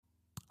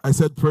I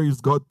said,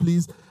 praise God.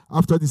 Please,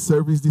 after the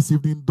service this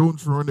evening,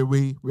 don't run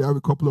away. We have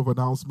a couple of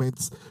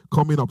announcements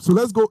coming up. So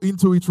let's go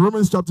into it.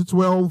 Romans chapter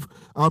 12,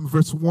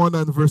 verse 1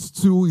 and verse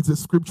 2. It's a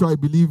scripture I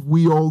believe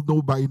we all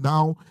know by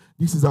now.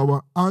 This is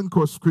our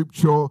anchor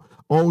scripture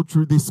all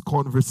through this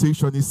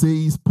conversation. It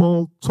says,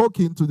 Paul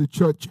talking to the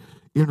church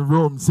in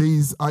Rome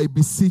says, I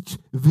beseech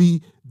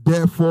thee,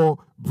 therefore,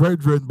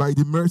 brethren, by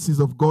the mercies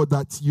of God,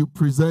 that you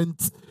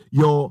present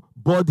your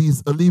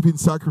bodies a living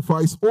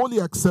sacrifice, only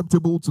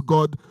acceptable to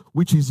God,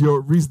 which is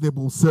your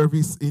reasonable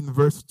service. In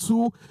verse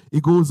 2,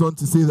 it goes on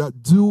to say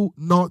that do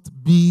not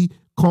be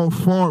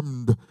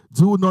conformed.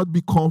 Do not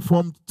be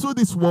conformed to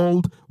this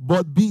world,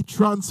 but be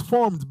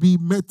transformed, be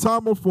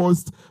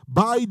metamorphosed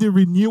by the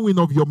renewing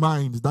of your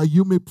mind, that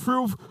you may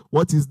prove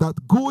what is that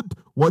good,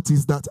 what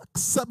is that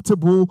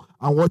acceptable,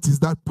 and what is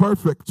that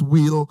perfect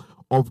will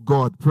of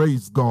God.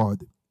 Praise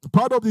God.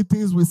 Part of the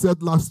things we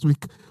said last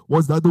week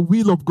was that the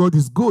will of God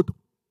is good.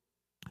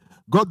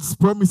 God's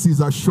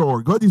promises are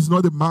sure. God is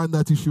not a man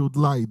that he should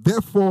lie.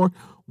 Therefore,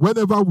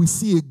 whenever we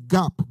see a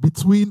gap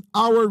between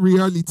our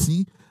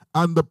reality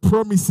and the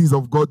promises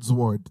of God's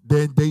word,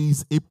 then there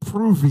is a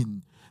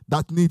proving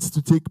that needs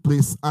to take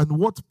place. And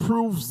what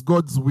proves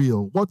God's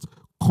will, what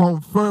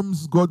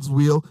confirms God's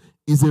will,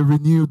 is a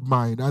renewed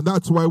mind. And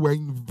that's why we're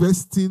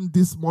investing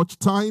this much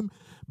time,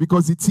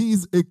 because it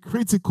is a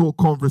critical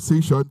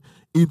conversation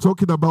in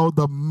talking about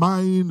the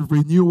mind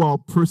renewal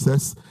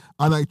process.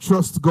 And I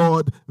trust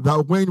God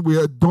that when we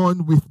are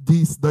done with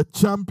this, the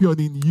champion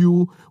in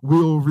you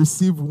will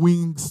receive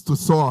wings to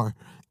soar.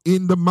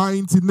 In the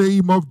mighty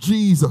name of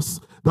Jesus,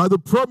 that the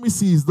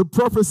promises, the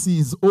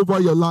prophecies over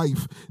your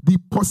life, the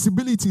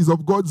possibilities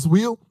of God's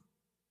will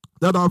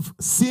that have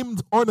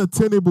seemed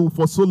unattainable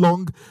for so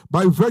long,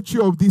 by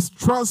virtue of this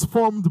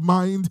transformed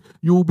mind,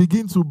 you will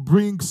begin to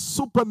bring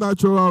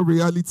supernatural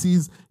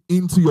realities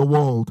into your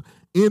world.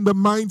 In the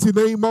mighty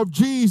name of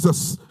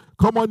Jesus.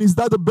 Come on, is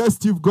that the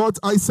best you've got?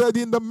 I said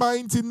in the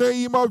mighty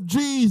name of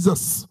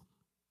Jesus.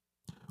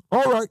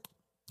 All right.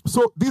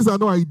 So these are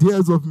no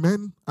ideas of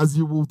men, as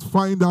you will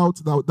find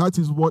out. Now that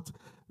is what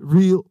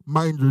real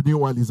mind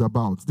renewal is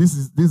about.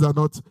 These are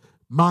not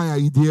my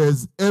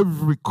ideas.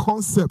 Every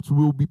concept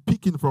will be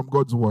picking from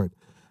God's word.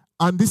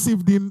 And this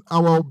evening,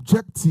 our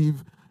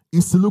objective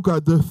is to look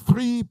at the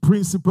three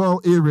principal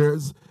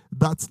areas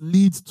that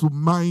lead to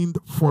mind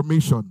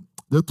formation.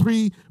 The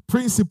three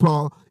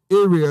principal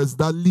areas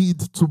that lead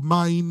to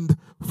mind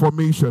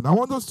formation. I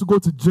want us to go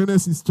to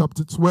Genesis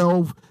chapter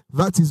 12.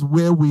 That is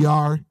where we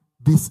are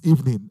this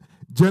evening.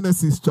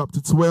 Genesis chapter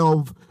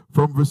 12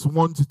 from verse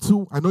 1 to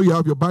 2. I know you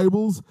have your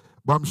Bibles,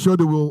 but I'm sure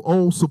they will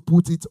also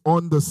put it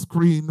on the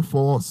screen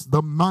for us.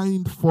 The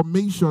mind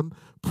formation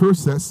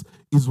process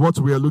is what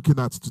we are looking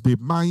at today.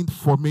 Mind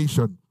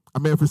formation.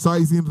 I'm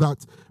emphasizing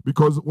that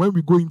because when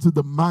we go into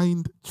the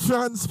mind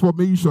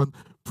transformation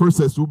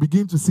process, we'll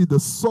begin to see the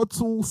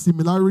subtle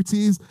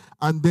similarities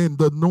and then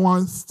the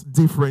nuanced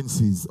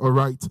differences. All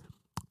right.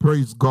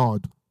 Praise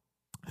God.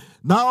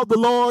 Now the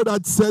Lord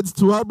had said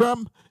to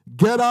Abram,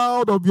 get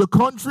out of your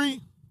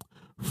country,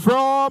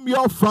 from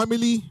your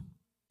family,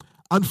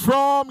 and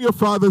from your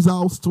father's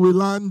house to a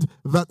land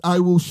that I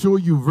will show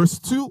you. Verse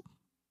 2.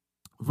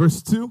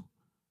 Verse 2.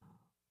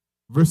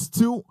 Verse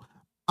 2.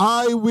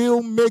 I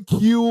will make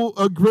you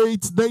a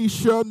great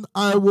nation.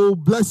 I will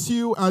bless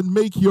you and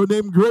make your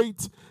name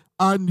great,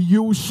 and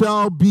you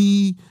shall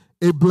be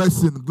a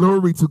blessing.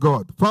 Glory to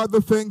God.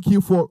 Father, thank you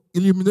for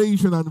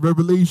illumination and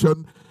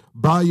revelation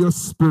by your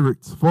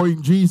Spirit. For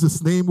in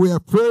Jesus' name we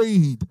have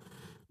prayed.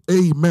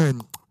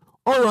 Amen.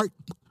 All right.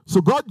 So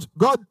God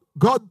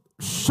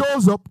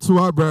shows up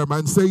to Abraham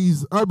and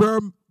says,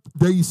 Abraham,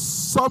 there is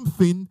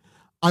something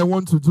I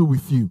want to do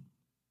with you.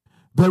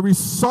 There is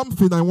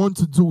something I want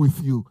to do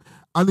with you.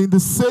 And in the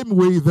same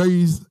way, there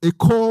is a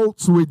call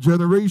to a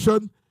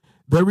generation.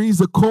 There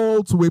is a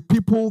call to a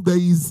people. There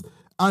is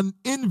an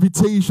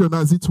invitation,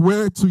 as it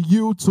were, to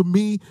you, to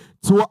me,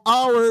 to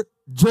our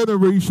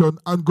generation.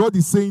 And God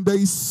is saying, there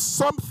is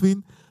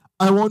something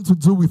I want to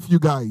do with you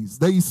guys.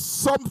 There is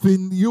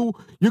something you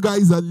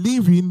guys are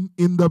living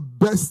in the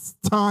best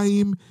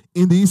time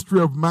in the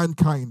history of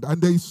mankind.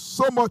 And there is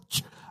so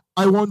much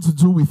I want to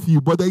do with you.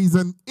 But there is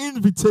an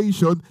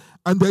invitation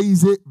and there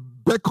is a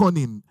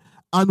beckoning.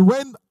 And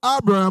when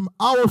Abraham,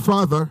 our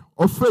father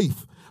of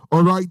faith,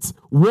 all right,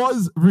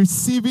 was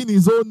receiving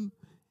his own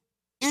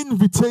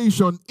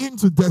invitation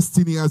into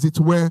destiny, as it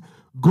were,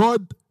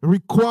 God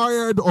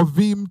required of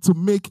him to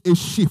make a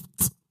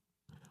shift.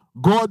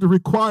 God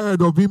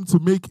required of him to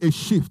make a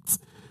shift.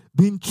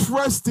 The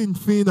interesting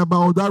thing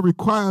about that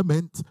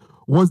requirement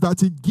was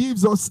that it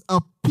gives us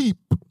a peep,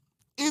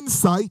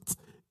 insight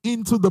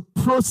into the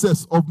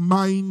process of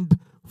mind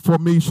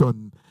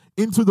formation.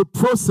 Into the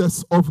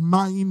process of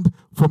mind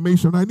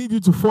formation. I need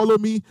you to follow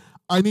me.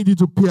 I need you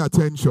to pay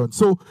attention.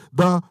 So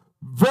the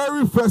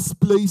very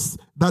first place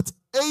that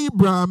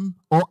Abram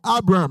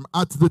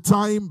at the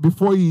time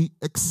before he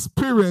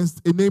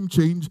experienced a name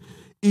change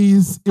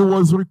is it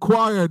was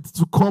required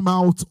to come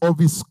out of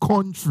his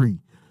country.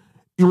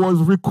 he was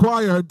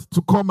required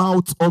to come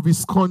out of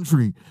his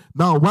country.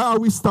 Now, why are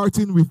we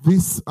starting with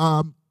this?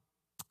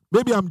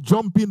 Maybe I'm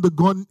jumping the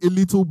gun a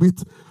little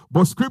bit,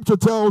 but scripture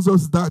tells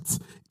us that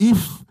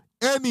if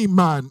any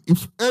man,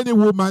 if any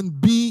woman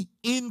be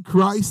in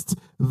Christ,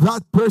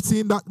 that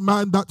person, that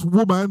man, that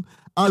woman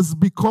has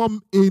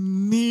become a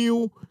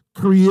new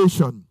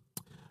creation.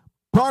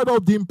 Part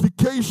of the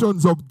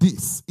implications of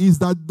this is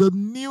that the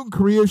new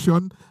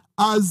creation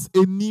has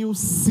a new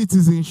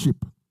citizenship.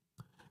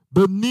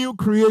 The new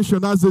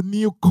creation has a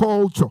new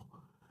culture.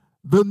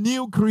 The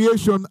new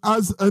creation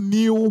has a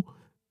new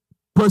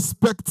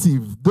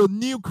perspective. The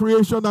new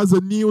creation has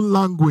a new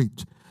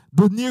language.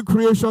 The new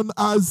creation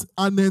has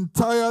an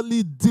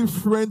entirely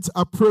different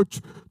approach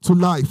to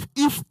life.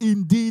 If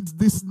indeed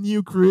this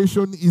new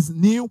creation is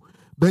new,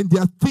 then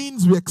there are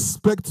things we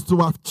expect to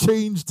have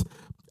changed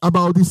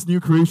about this new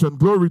creation.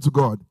 Glory to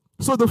God.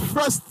 So the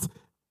first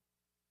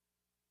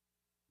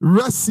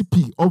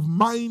recipe of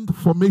mind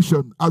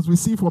formation, as we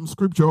see from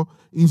scripture,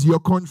 is your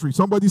country.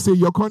 Somebody say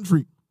your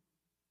country.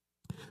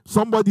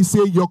 Somebody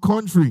say your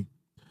country.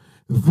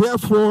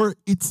 Therefore,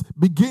 it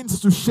begins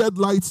to shed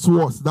light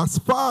to us that as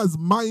far as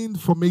mind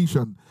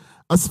formation,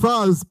 as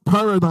far as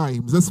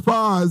paradigms, as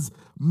far as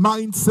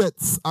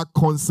mindsets are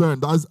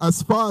concerned,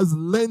 as far as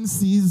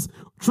lenses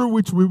through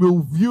which we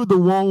will view the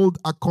world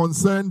are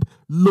concerned,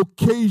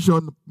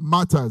 location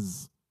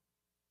matters.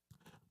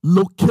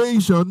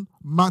 Location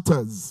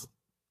matters.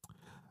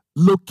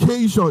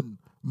 Location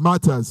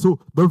matters. So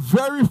the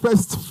very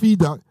first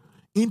feeder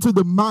into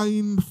the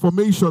mind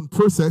formation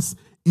process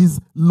is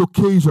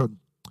location.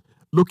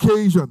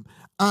 Location.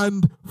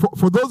 And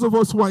for those of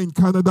us who are in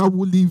Canada,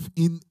 who live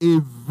in a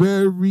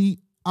very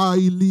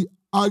highly,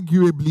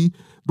 arguably,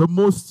 the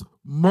most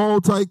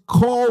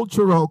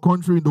multicultural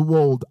country in the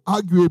world,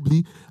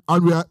 arguably,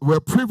 and we're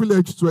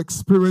privileged to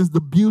experience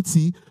the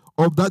beauty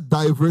of that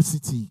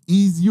diversity,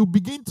 is you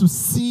begin to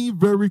see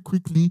very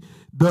quickly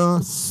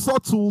the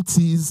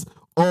subtleties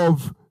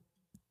of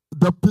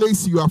the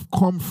place you have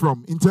come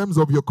from in terms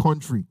of your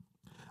country.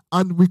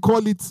 And we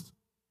call it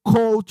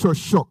culture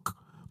shock.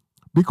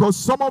 Because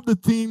some of the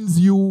things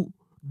you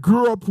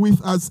grew up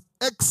with as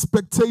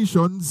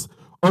expectations,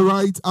 all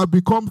right, have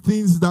become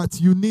things that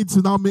you need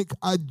to now make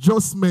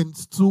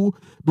adjustments to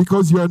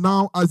because you're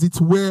now, as it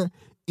were,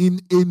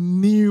 in a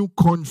new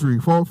country.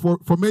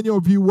 For many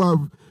of you who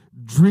have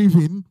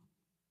driven,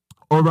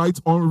 all right,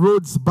 on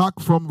roads back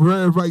from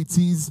wherever it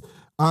is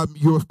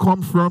you have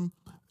come from,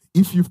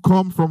 if you've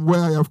come from where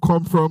I have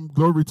come from,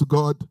 glory to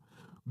God,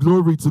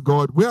 glory to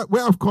God.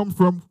 Where I've come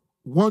from,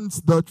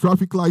 once the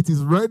traffic light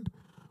is red,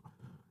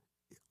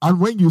 and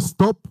when you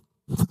stop,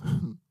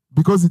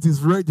 because it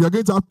is red, you're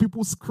going to have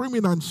people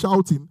screaming and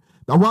shouting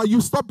that why are you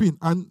stopping?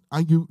 And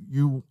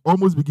you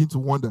almost begin to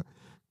wonder,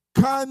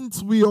 can't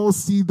we all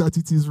see that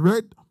it is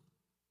red?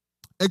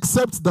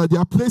 Except that there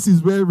are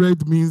places where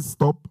red means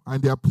stop,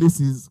 and there are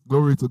places,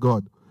 glory to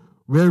God,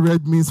 where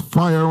red means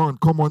fire on.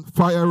 Come on,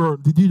 fire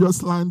on. Did you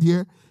just land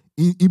here?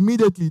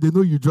 Immediately they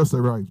know you just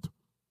arrived.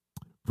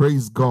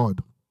 Praise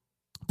God.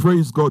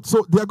 Praise God.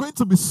 So there are going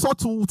to be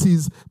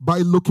subtleties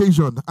by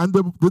location. And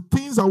the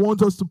things I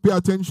want us to pay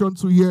attention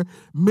to here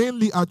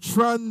mainly are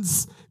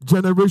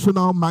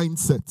trans-generational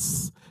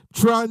mindsets.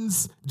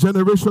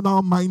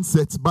 Trans-generational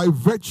mindsets by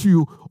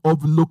virtue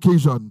of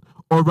location.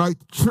 All right?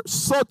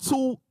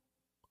 Subtle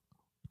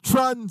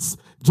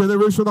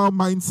trans-generational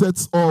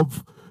mindsets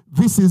of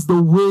this is the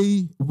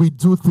way we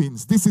do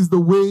things. This is the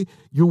way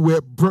you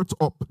were brought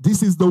up.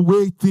 This is the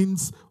way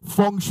things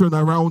function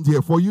around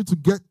here. For you to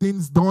get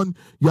things done,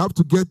 you have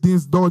to get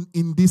things done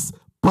in this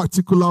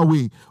particular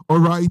way. All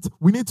right?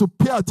 We need to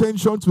pay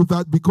attention to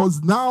that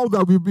because now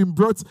that we've been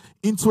brought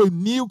into a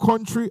new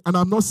country, and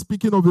I'm not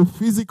speaking of a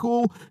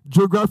physical,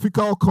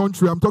 geographical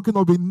country, I'm talking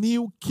of a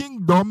new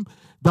kingdom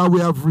that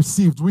we have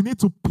received. We need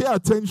to pay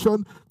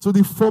attention to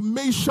the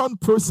formation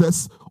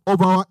process of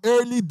our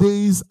early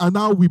days and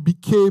how we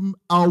became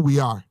how we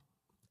are.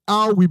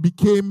 How we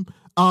became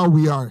how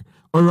we are.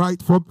 All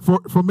right?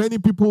 For many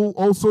people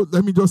also,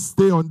 let me just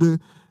stay on the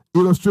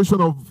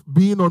illustration of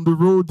being on the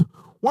road.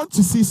 Once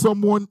you see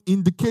someone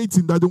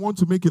indicating that they want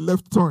to make a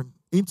left turn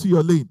into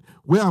your lane,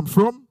 where I'm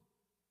from,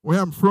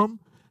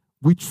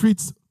 we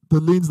treat the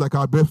lanes like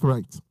our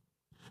birthright.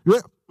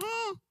 Yeah,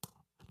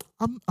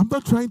 I'm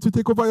not trying to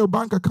take over your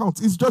bank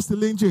account. It's just a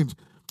lane change.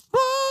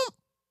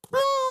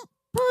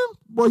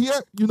 But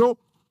here, you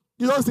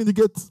just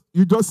indicate,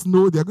 you just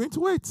know they're going to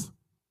wait.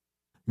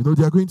 You know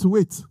they're going to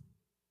wait.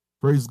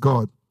 Praise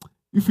God.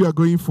 If you are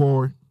going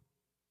for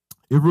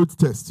a road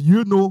test,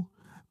 you know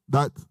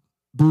that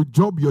the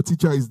job your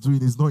teacher is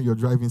doing is not your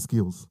driving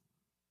skills.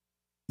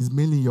 It's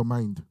mainly in your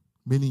mind.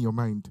 Mainly in your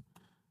mind.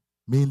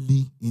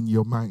 Mainly in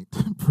your mind.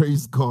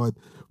 Praise God.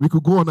 We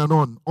could go on and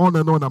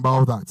on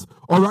about that.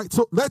 All right,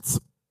 so let's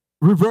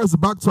reverse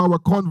back to our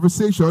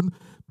conversation.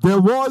 There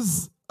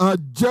was a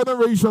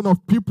generation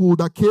of people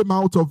that came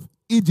out of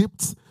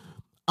Egypt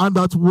and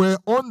that were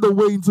on the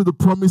way into the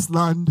promised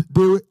land.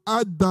 They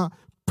had the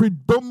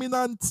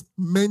predominant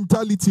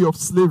mentality of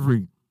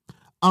slavery.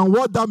 And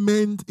what that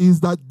meant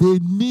is that they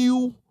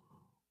knew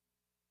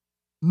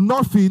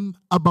nothing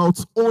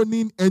about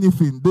owning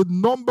anything. The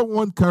number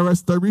one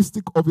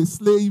characteristic of a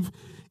slave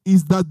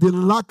is that they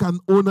lack an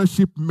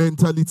ownership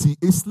mentality.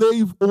 A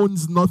slave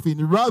owns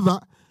nothing. Rather,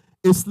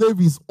 a slave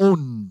is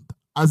owned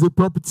as a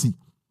property.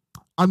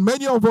 And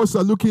many of us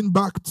are looking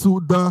back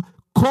to the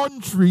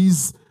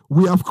countries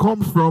we have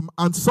come from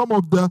and some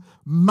of the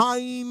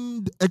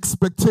mind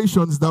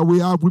expectations that we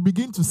have. We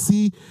begin to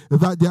see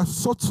that there are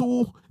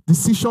subtle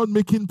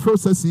decision-making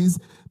processes,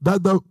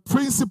 that the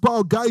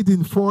principal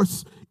guiding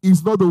force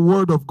is not the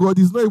word of God,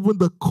 it's not even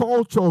the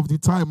culture of the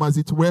time, as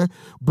it were,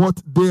 but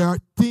there are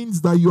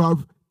things that you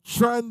have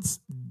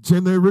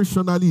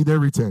transgenerationally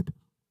inherited.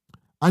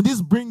 And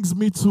this brings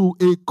me to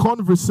a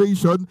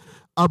conversation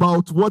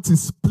about what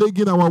is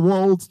plaguing our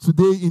world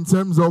today in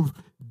terms of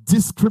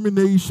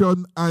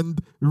discrimination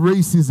and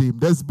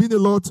racism. There's been a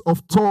lot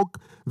of talk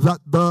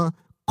that the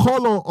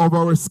color of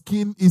our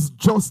skin is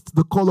just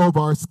the color of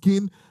our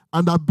skin,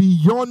 and that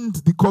beyond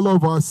the color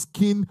of our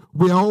skin,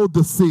 we are all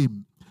the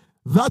same.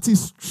 That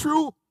is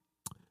true,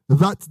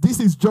 that this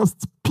is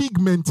just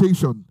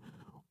pigmentation.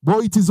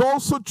 But it is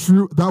also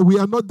true that we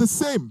are not the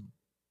same.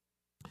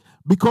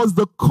 Because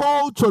the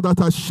culture that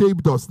has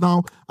shaped us,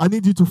 now I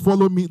need you to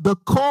follow me, the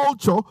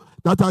culture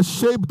that has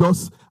shaped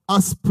us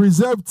has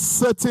preserved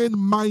certain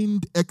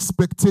mind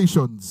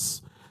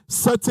expectations.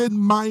 Certain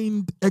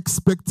mind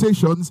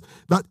expectations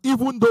that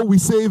even though we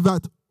say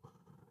that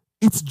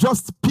it's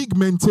just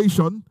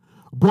pigmentation,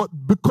 but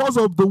because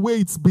of the way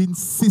it's been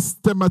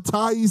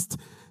systematized,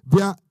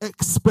 there are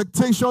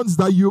expectations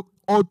that you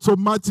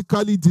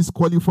automatically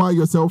disqualify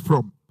yourself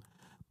from.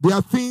 There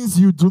are things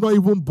you do not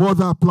even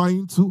bother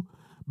applying to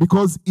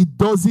because it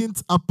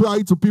doesn't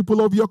apply to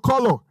people of your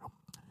color.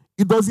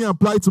 It doesn't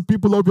apply to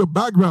people of your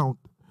background.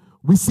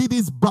 We see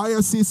these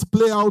biases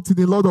play out in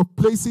a lot of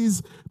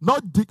places,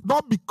 not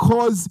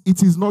because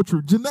it is not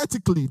true.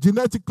 Genetically,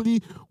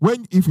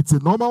 if it's a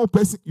normal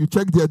person, you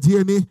check their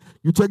DNA,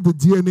 you check the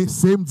DNA,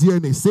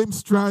 same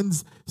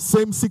strands,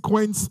 same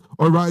sequence,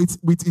 all right,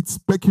 with its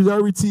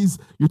peculiarities.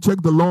 You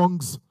check the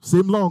lungs,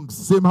 same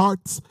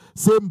hearts,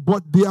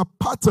 but there are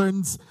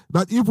patterns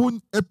that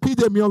even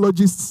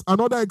epidemiologists and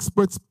other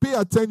experts pay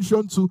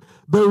attention to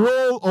the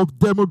role of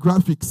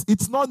demographics.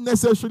 It's not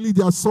necessarily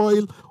their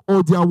soil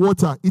or their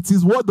water. It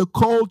is what the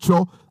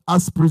culture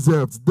has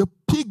preserved. The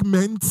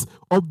pigment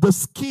of the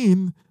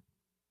skin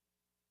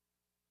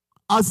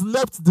has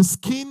left the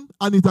skin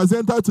and it has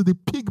entered to the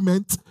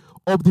pigment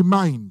of the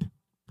mind.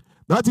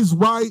 That is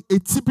why a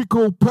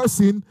typical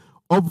person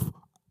of,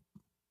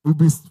 we've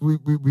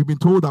been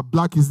told that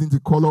black isn't the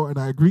color, and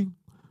I agree.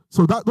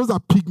 So those are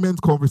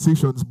pigment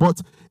conversations. But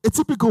a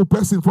typical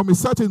person from a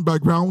certain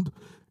background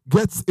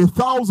gets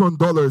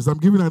 $1,000. I'm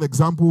giving an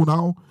example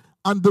now.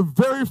 And the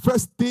very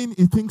first thing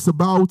he thinks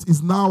about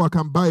is, now I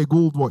can buy a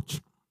gold watch.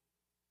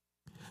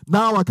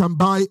 Now I can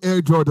buy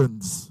Air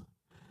Jordans.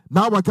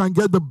 Now I can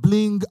get the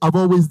bling I've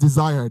always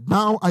desired.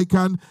 Now I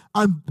can,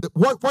 and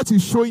what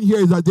he's showing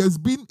here is that there's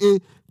been a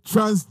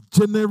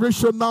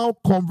transgenerational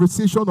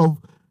conversation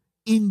of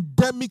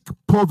endemic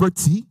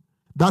poverty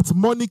that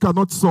money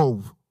cannot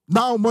solve.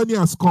 Now money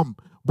has come,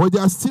 but they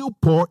are still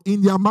poor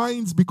in their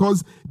minds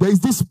because there is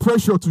this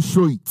pressure to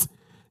show it.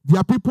 There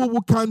are people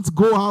who can't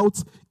go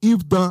out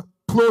if the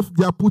clothes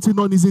they are putting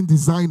on isn't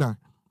designer.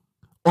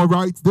 All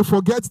right, they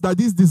forget that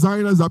these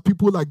designers are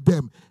people like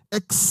them,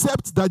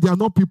 except that they are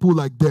not people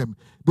like them.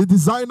 The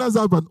designers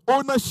have an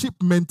ownership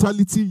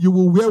mentality. You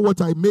will wear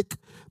what I make.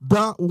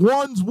 The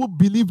ones who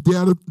believe they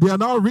are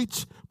now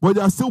rich, but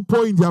they are still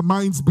poor in their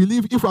minds,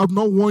 believe if I've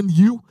not won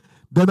you,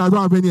 then I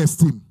don't have any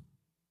esteem.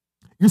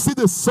 You see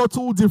the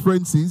subtle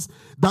differences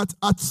that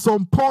at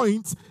some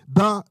point,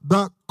 the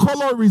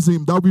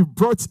colorism that we've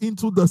brought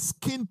into the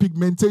skin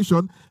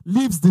pigmentation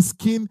leaves the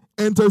skin,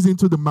 enters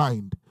into the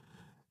mind.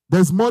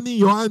 There's money in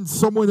your hand,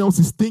 someone else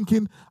is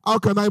thinking, how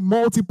can I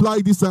multiply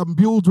this and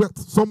build what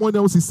someone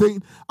else is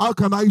saying? How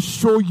can I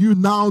show you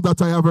now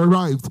that I have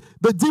arrived?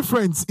 The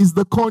difference is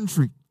the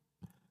country,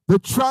 the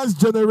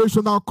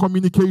transgenerational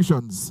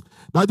communications.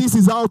 That this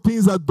is how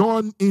things are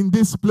done in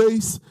this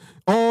place.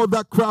 All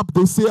that crap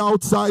they say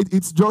outside,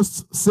 it's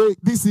just say,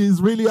 this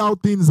is really how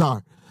things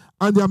are.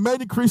 And there are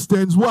many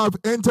Christians who have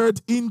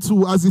entered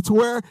into, as it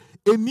were,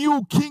 a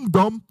new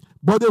kingdom,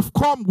 but they've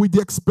come with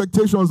the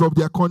expectations of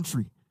their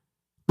country.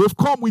 They've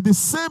come with the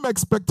same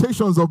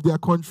expectations of their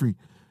country.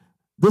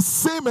 The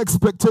same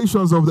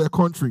expectations of their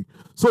country.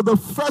 So the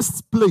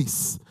first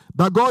place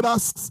that God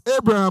asks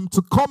Abraham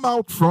to come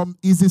out from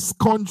is his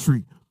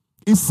country.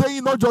 He's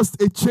saying not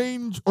just a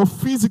change of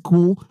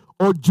physical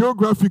or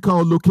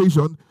geographical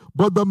location,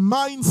 but the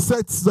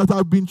mindsets that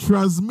have been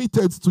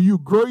transmitted to you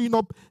growing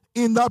up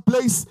in that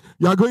place.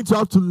 You are going to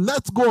have to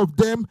let go of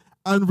them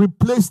and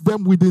replace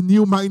them with the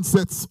new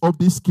mindsets of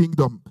this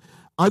kingdom.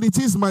 And it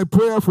is my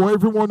prayer for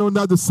everyone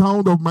under the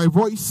sound of my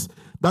voice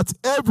that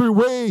every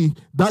way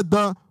that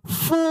the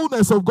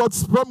fullness of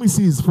God's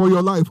promises for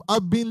your life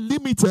have been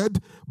limited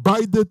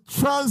by the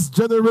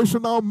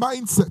transgenerational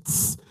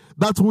mindsets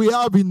that we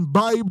have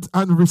imbibed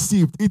and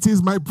received. It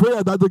is my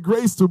prayer that the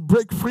grace to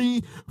break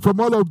free from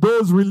all of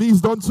those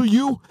released unto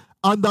you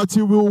and that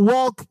you will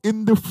walk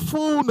in the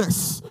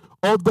fullness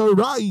of the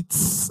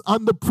rights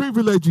and the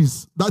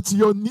privileges that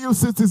your new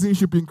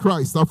citizenship in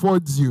Christ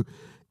affords you.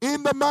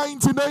 In the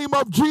mighty name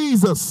of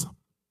Jesus.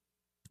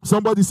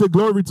 Somebody say,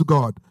 glory to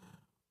God.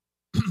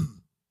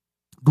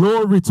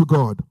 Glory to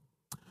God.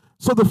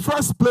 So the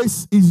first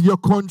place is your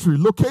country.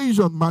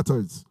 Location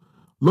matters.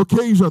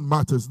 Location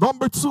matters.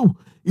 Number 2,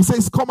 it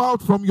says, come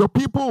out from your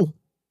people.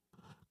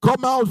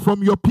 Come out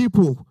from your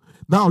people.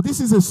 Now, this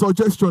is a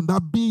suggestion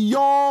that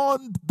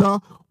beyond the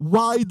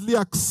widely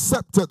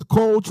accepted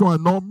culture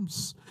and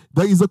norms,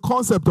 there is a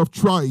concept of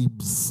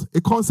tribes.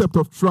 A concept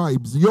of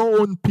tribes.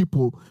 Your own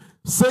people.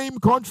 Same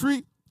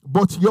country,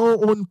 but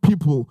your own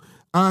people.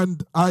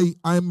 And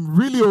I'm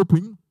really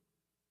hoping,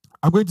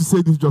 I'm going to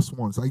say this just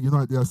once.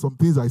 There are some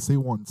things I say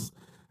once.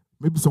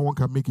 Maybe someone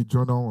can make a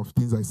journal of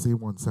things I say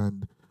once,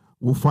 and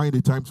we'll find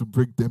a time to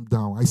break them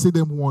down. I say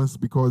them once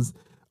because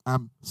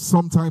I'm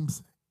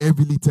sometimes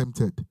heavily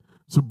tempted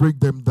to break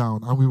them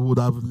down, and we would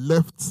have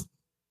left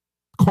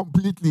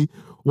completely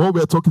what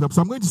we're talking about.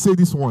 So I'm going to say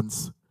this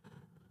once.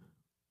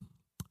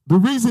 The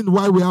reason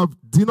why we have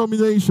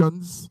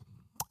denominations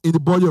in the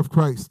body of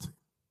Christ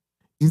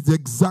is the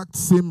exact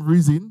same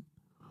reason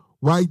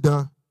why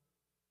the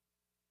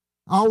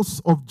house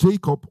of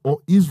Jacob or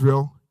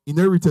Israel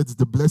inherited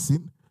the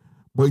blessing,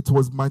 but it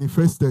was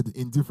manifested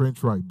in different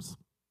tribes.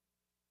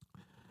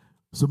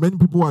 So many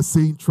people are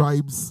saying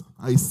tribes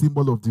are a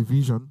symbol of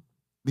division.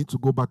 Need to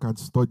go back and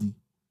study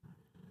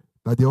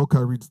that they all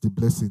carried the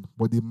blessing,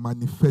 but they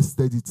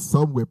manifested it.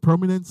 Some were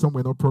prominent, some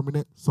were not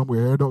prominent, some were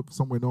heard of,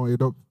 some were not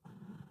heard of.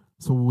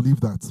 So we'll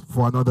leave that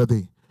for another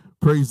day.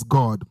 Praise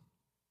God.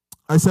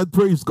 I said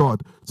praise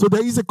God. So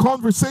there is a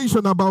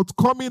conversation about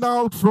coming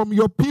out from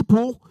your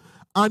people,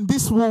 and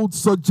this would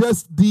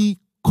suggest the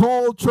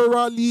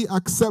culturally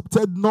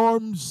accepted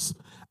norms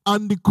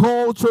and the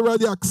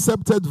culturally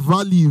accepted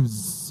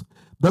values.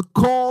 The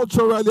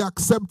culturally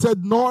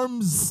accepted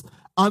norms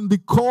and the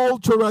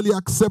culturally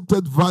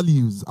accepted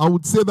values. I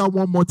would say that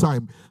one more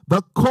time.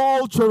 The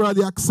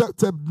culturally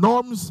accepted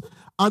norms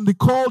and the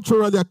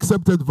culturally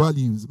accepted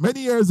values.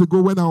 Many years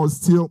ago, when I was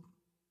still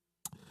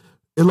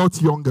a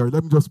lot younger,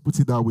 let me just put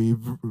it that way,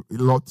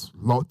 a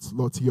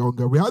lot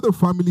younger, we had a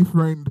family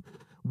friend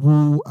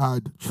who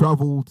had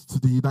traveled to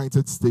the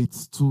United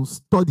States to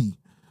study.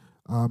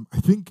 I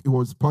think it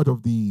was part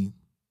of the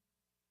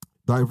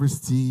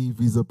diversity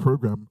visa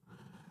program.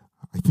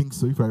 I think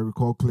so, if I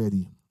recall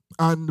clearly.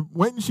 And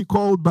when she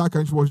called back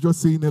and she was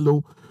just saying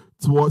hello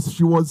to us,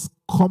 she was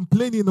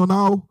complaining on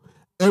how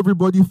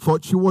everybody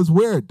thought she was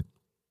weird.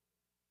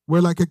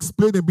 We're like,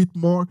 explain a bit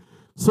more.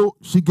 So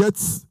she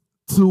gets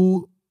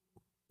to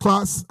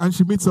class and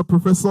she meets a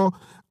professor,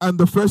 and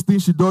the first thing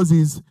she does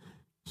is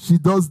she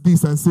does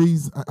this and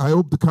says, I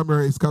hope the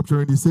camera is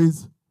capturing this,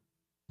 says,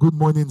 good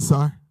morning,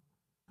 sir.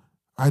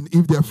 And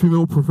if they're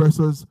female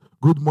professors,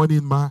 good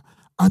morning, ma.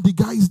 And the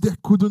guys there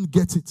couldn't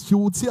get it. She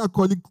would see her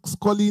colleagues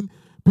calling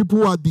people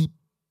who are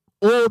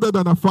older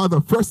than her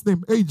father. First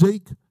name, hey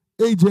Jake,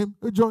 hey James,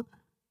 hey John.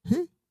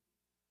 Hey,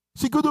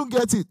 she couldn't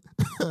get it.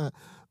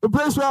 The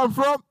place where I'm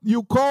from,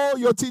 you call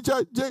your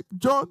teacher, Jake,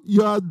 John,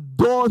 you are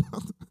done.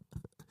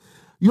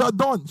 You are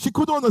done. She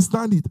couldn't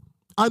understand it.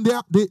 And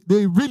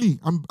they really,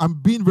 I'm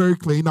being very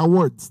clear in her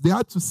words, they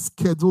had to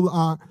schedule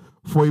her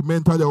for a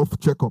mental health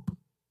checkup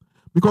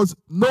because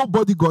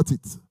nobody got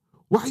it.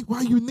 Why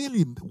are you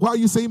kneeling? Why are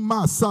you saying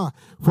ma, sir?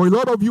 For a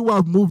lot of you who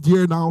have moved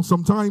here now,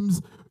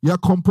 sometimes you are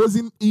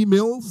composing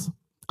emails,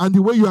 and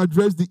the way you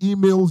address the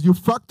emails, you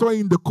factor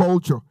in the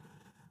culture.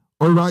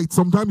 All right?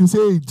 Sometimes you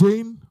say, hey,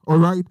 Jane, all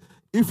right?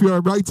 If you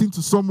are writing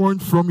to someone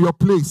from your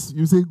place,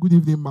 you say, good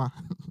evening, ma.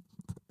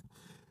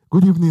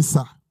 Good evening,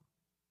 sir.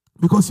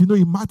 Because you know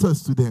it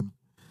matters to them.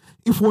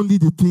 If only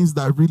the things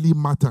that really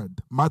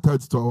mattered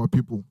to our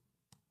people.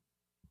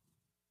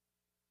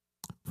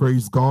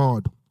 Praise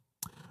God.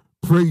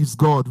 Praise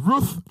God.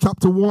 Ruth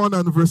chapter 1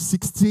 and verse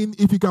 16.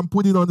 If you can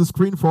put it on the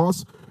screen for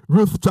us.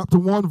 Ruth chapter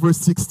 1 verse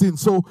 16.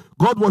 So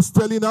God was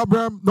telling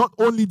Abraham, not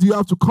only do you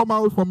have to come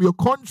out from your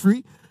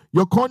country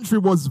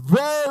was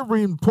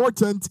very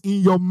important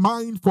in your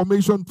mind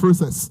formation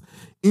process.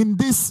 In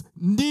this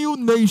new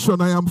nation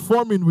I am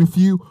forming with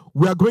you,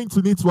 we are going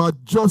to need to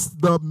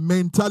adjust the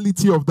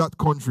mentality of that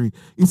country.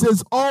 It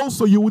says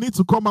also you will need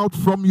to come out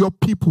from your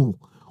people.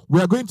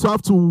 We are going to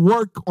have to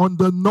work on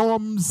the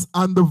norms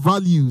and the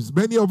values.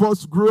 Many of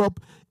us grew up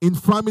in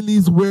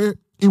families where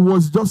it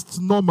was just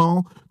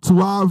normal to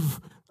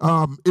have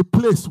a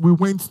place we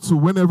went to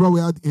whenever we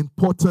had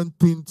important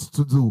things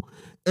to do.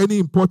 Any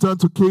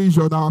important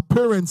occasion, our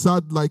parents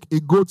had like a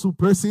go-to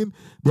person.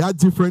 They had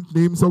different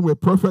names. Some were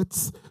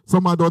prophets,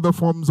 some had other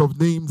forms of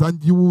names,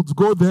 and you would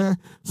go there.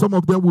 Some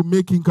of them would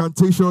make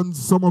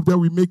incantations, some of them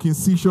would make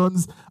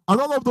incisions,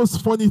 and all of those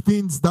funny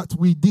things that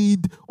we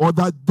did or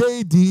that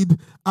they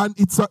did. And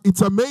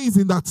it's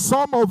amazing that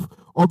some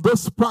of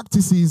those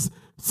practices,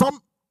 some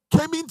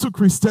came into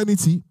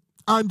Christianity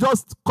and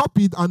just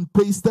copied and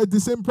pasted the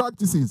same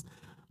practices.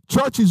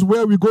 Church is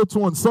where we go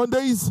to on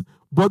Sundays,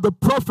 but the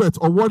prophet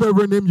or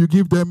whatever name you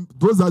give them,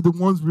 those are the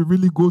ones we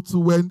really go to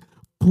when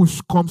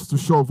push comes to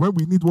shove, when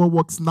we need what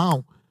works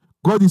now,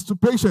 God is too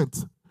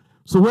patient.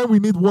 So when we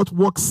need what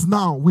works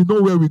now, we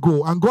know where we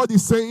go. And God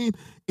is saying,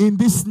 in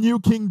this new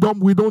kingdom,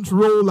 we don't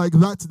roll like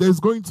that. There's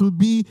going to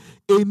be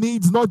a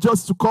need not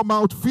just to come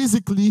out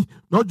physically,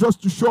 not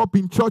just to show up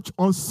in church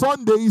on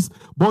Sundays,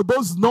 but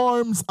those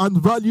norms and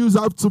values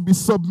have to be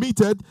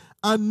submitted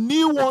and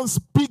new ones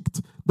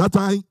picked that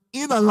are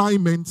in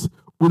alignment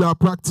with our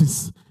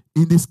practice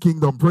in this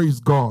kingdom. Praise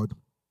God.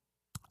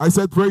 I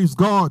said, praise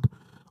God.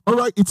 All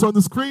right, it's on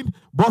the screen.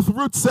 But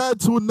Ruth said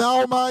to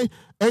Naomi,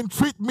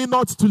 entreat me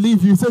not to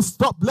leave you. He says,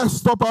 stop, let's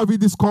stop having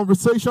this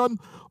conversation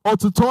or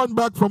to turn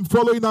back from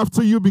following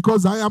after you,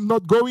 because I am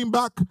not going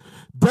back.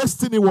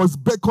 Destiny was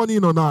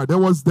beckoning on her. There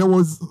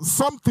was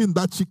something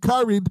that she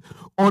carried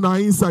on her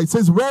inside. It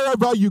says,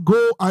 wherever you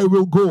go, I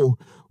will go.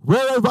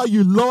 Wherever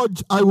you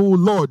lodge, I will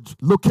lodge.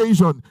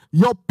 Location.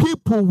 Your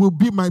people will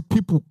be my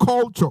people.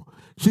 Culture.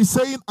 She's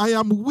saying, I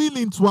am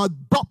willing to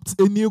adopt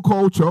a new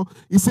culture.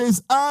 He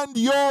says, and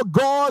your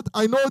God,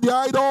 I know the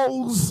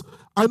idols.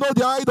 I know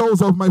the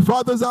idols of my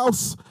father's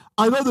house.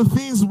 I know the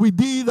things we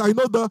did. I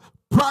know the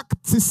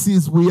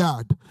practices we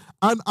had.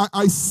 And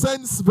I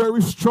sense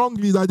very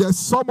strongly that there's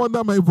some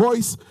under my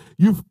voice.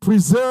 You've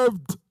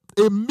preserved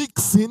a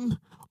mixing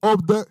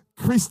of the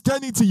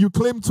Christianity you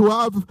claim to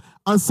have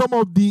and some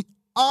of the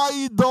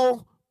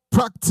idol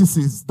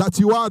practices that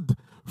you had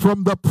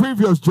from the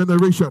previous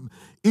generation.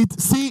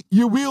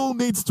 You will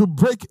need to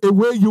break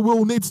away, you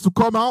will need to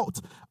come out,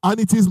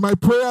 and it is my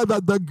prayer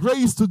that the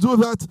grace to do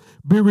that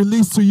be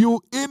released to you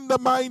in the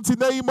mighty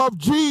name of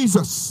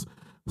Jesus.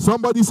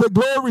 Somebody say,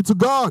 glory to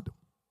God.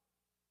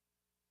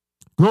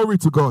 Glory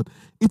to God.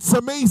 It's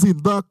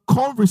amazing, the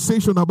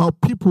conversation about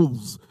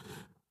peoples,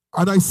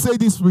 and I say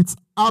this with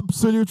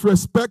absolute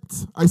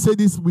respect, I say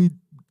this with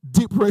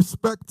deep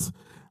respect,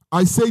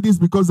 I say this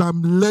because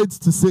I'm led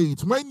to say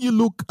it. When you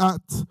look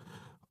at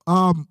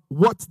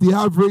what the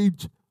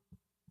average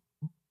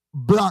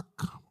black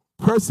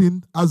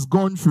person has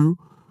gone through,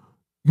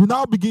 you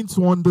now begin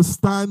to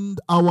understand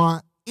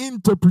our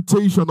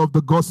interpretation of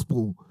the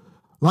gospel.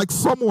 Like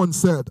someone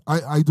said,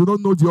 I do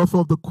not know the author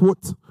of the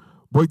quote,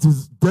 but it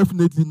is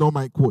definitely not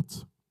my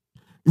quote.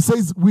 It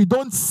says, we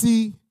don't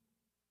see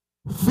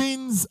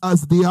things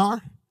as they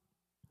are.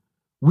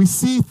 We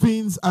see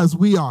things as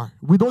we are.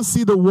 We don't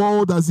see the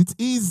world as it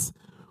is.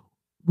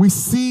 We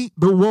see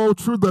the world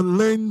through the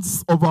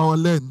lens of our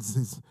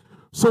lenses.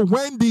 So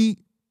when the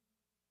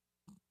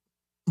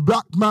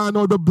black man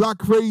or the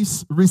black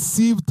race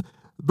received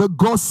the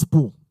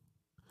gospel,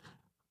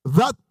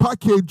 that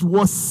package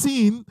was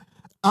seen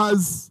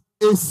as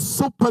a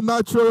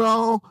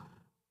supernatural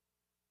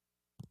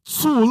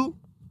tool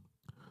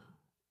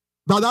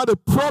that had a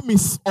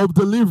promise of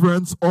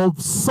deliverance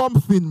of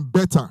something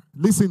better.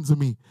 Listen to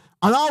me.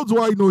 And how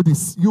do I know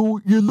this?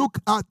 You look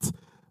at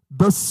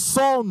the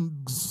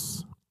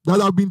songs that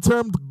have been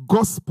termed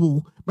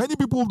gospel. Many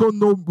people don't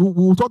know.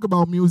 We'll talk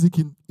about music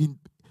in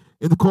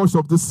the course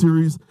of this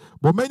series,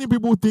 but many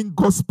people think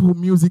gospel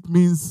music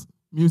means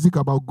music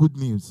about good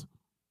news.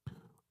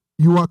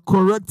 You are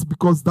correct,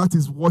 because that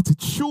is what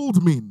it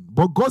should mean.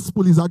 But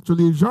gospel is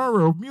actually a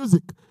genre of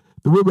music.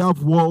 The way we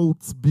have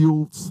waltz,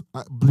 blues,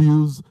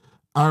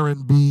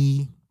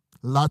 R&B,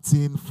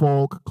 Latin,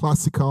 folk,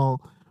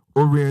 classical,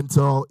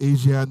 Oriental,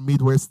 Asian,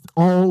 Midwest,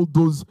 all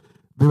those,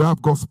 they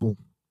have gospel.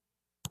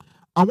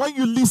 And when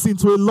you listen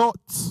to a lot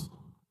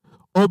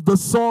of the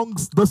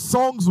songs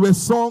were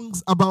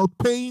songs about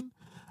pain.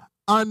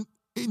 And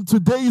in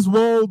today's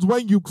world,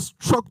 when you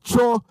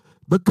structure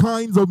the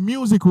kinds of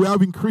music we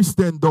have in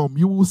Christendom,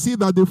 you will see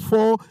that they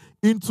fall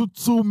into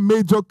two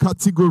major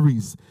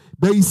categories.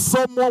 There is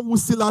someone who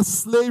still has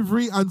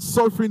slavery and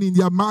suffering in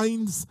their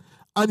minds,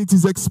 and it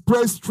is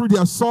expressed through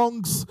their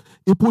songs.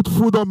 He put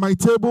food on my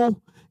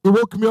table. He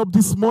woke me up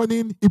this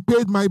morning. He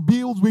paid my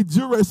bills. With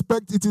due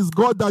respect, it is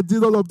God that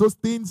did all of those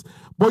things.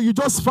 But you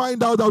just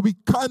find out that we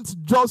can't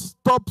just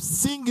stop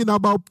singing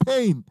about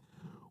pain.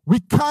 We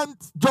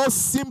can't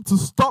just seem to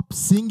stop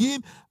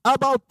singing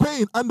about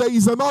pain. And there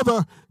is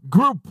another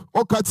group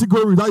or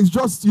category that is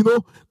just,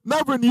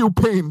 never knew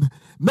pain,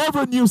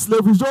 never knew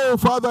slavery. Oh,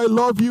 Father, I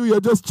love you.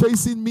 You're just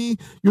chasing me.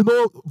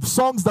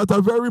 Songs that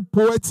are very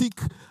poetic.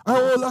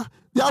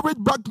 The average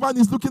black man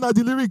is looking at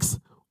the lyrics.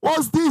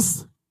 What's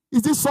this?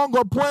 Is this song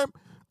or poem?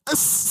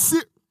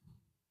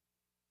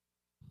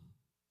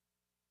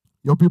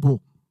 Your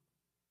people.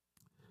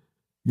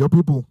 Your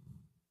people.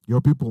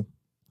 Your people.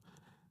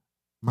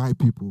 My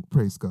people.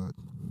 Praise God.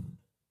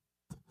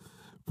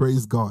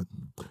 Praise God.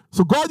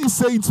 So God is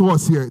saying to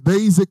us here, there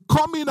is a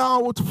coming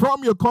out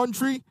from your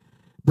country.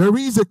 There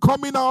is a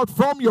coming out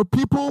from your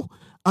people.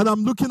 And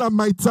I'm looking at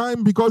my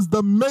time, because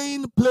the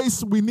main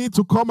place we need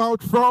to come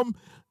out from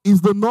is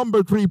the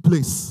number 3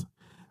 place.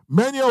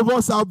 Many of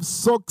us have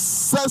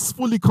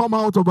successfully come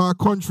out of our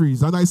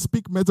countries, and I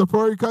speak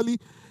metaphorically.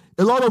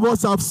 A lot of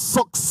us have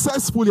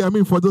successfully,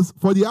 for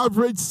the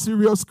average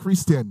serious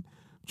Christian,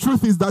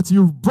 truth is that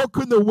you've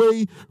broken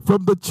away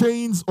from the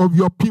chains of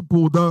your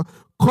people, the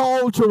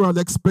cultural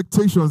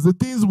expectations, the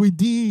things we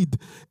did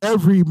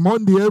every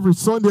Monday, every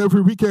Sunday,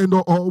 every weekend,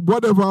 or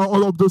whatever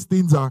all of those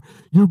things are,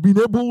 you've been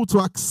able to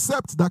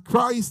accept that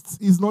Christ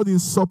is not in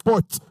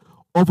support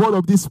of all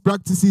of these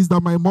practices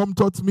that my mom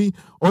taught me,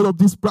 all of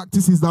these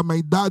practices that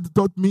my dad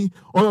taught me,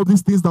 all of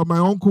these things that my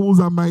uncles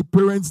and my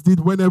parents did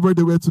whenever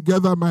they were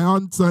together, my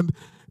aunts, and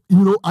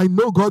I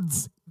know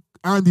God's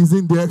hand is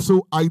in there,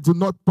 so I do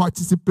not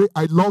participate.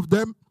 I love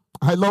them.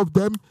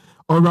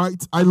 All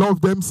right, I love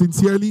them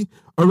sincerely.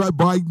 All right,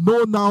 but I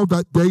know now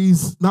that there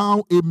is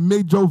now a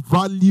major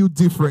value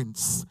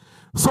difference.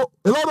 So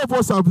a lot of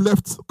us have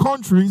left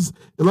countries,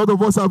 a lot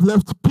of us have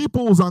left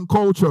peoples and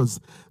cultures.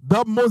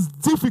 The most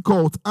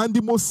difficult and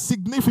the most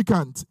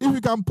significant, if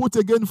you can put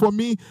again for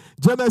me,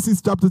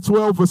 Genesis chapter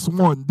 12 verse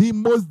 1, the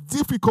most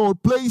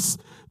difficult place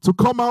to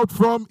come out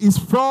from is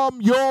from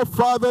your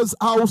father's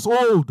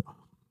household.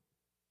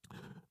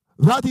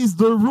 That is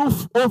the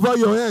roof over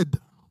your head.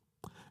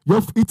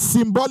 It's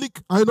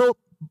symbolic. I know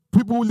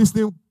people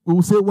listening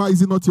will say, why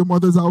is it not your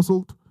mother's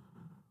household?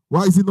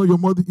 Why is it not your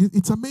mother?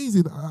 It's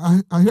amazing.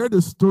 I heard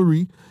a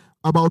story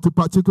about a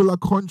particular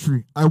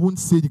country. I won't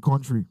say the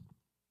country.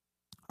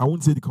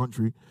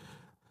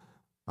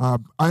 I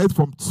heard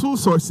from two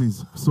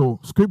sources. So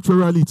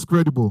scripturally, it's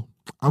credible.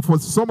 And for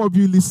some of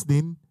you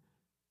listening,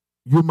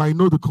 you might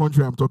know the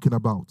country I'm talking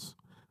about.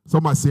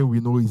 Some are saying we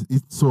know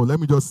it. So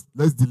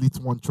let's delete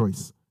one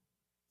choice.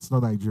 It's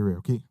not Nigeria,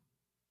 okay?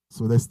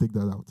 So let's take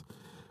that out.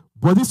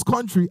 But this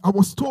country, I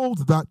was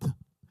told that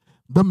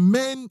the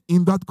men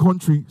in that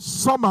country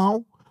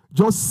somehow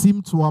just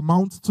seem to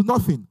amount to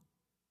nothing.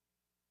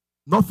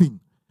 Nothing.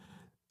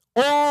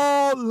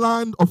 All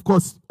land, of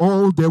course,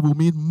 all there will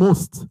mean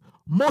most.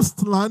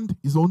 Most land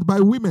is owned by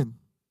women.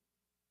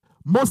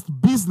 Most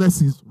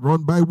businesses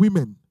run by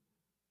women.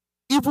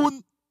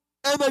 Even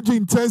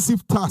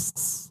energy-intensive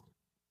tasks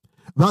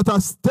that are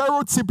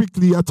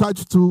stereotypically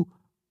attached to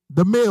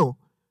the male,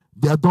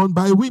 they are done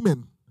by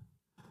women.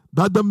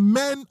 That the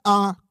men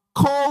are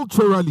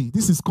culturally,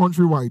 this is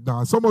countrywide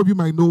now, some of you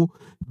might know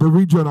the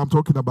region I'm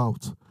talking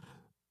about,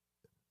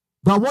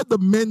 that what the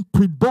men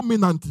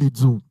predominantly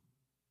do,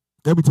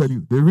 let me tell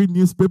you, they read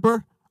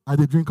newspaper and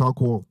they drink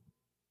alcohol.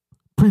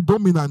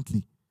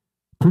 Predominantly.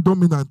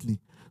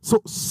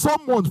 So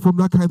someone from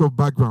that kind of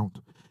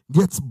background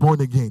gets born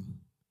again,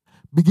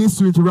 begins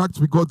to interact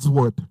with God's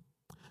word,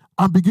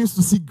 and begins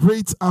to see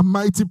great and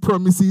mighty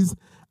promises,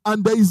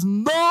 and there is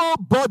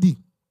nobody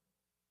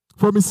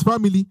from his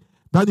family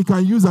that he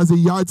can use as a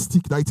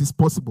yardstick that it is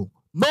possible.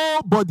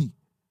 Nobody.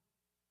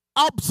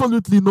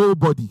 Absolutely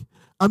nobody.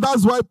 And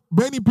that's why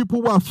many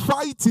people were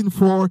fighting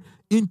for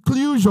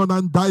inclusion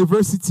and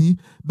diversity.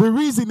 The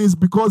reason is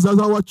because as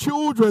our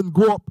children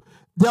grow up,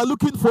 they are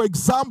looking for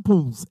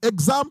examples.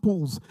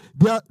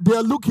 They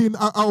are looking,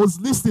 I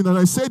was listening, and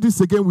I say this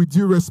again with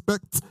due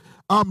respect,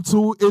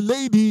 to a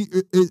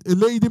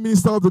lady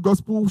minister of the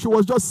gospel. She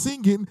was just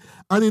singing,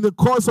 and in the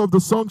course of the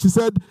song, she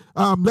said,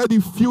 let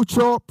the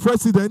future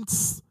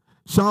presidents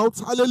shout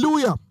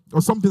hallelujah,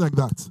 or something like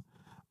that.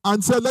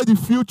 And said, let the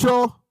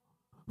future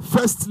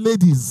first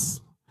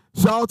ladies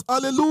shout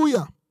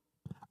hallelujah.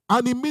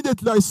 And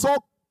immediately I saw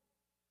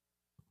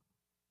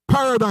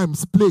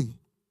paradigms play.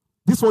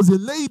 This was a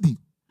lady.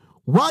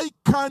 Why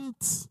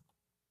can't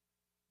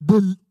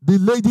the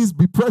ladies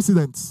be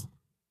presidents?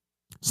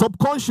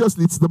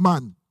 Subconsciously, it's the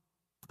man.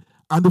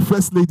 And the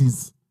first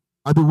ladies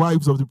are the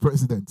wives of the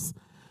presidents.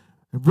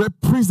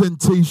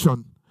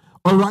 Representation.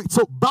 All right,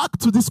 so back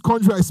to this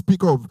country I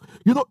speak of.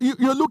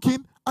 You're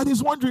looking and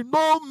he's wondering,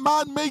 no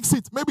man makes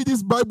it. Maybe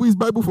this Bible is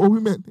Bible for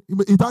women.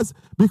 It has,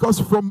 because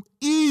from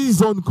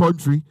his own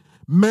country,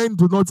 men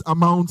do not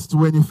amount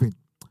to anything.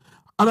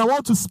 And I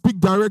want to speak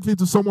directly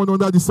to someone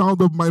under the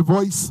sound of my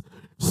voice.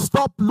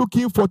 Stop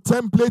looking for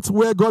templates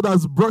where God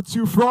has brought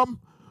you from.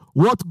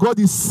 What God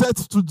is set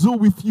to do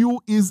with you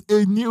is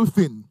a new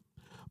thing.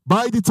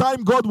 By the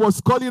time God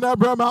was calling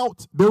Abraham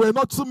out, there were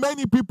not too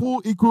many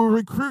people he could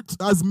recruit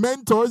as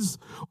mentors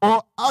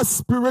or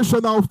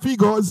aspirational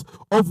figures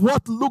of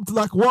what looked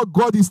like what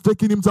God is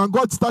taking him to. And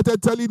God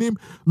started telling him,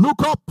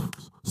 look up,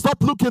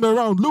 stop looking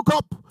around, look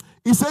up.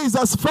 He says,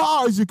 as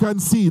far as you can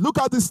see, look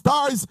at the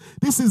stars.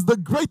 This is the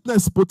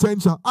greatness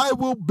potential. I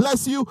will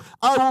bless you.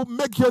 I will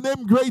make your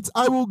name great.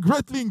 I will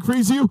greatly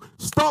increase you.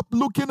 Stop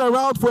looking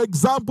around for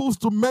examples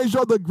to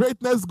measure the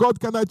greatness God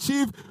can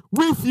achieve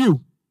with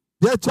you.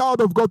 Dear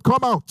child of God,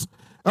 come out.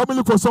 Help me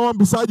look for someone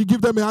beside you.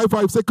 Give them a high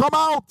five. Say, come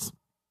out.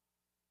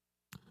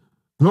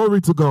 Glory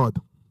to God.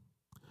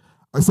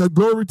 I said,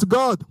 glory to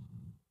God.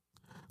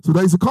 So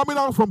there is a coming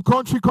out from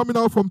country, coming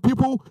out from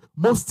people,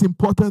 most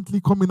importantly,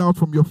 coming out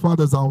from your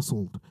father's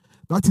household.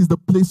 That is the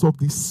place of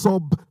the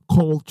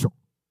subculture.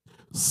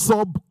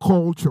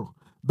 Subculture.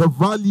 The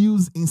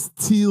values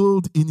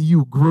instilled in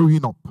you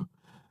growing up.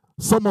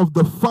 Some of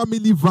the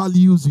family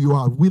values you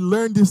have. We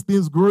learn these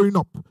things growing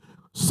up.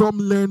 Some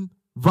learn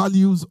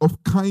values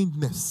of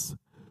kindness.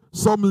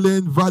 Some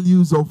learn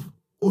values of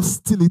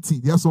hostility.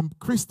 There are some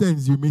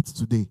Christians you meet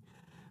today.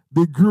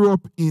 They grew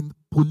up in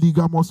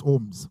polygamous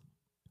homes.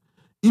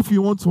 If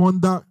you want to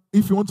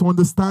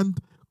understand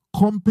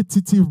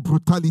competitive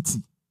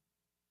brutality.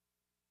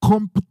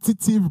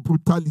 Competitive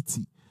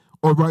brutality.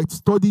 All right,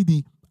 study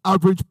the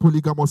average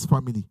polygamous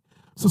family.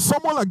 So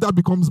someone like that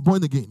becomes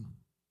born again.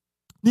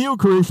 New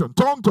creation,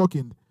 tongue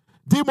talking,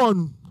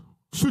 demon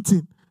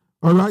shooting,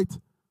 all right,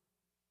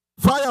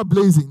 fire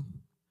blazing,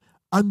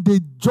 and they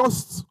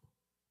just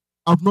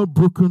have not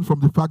broken from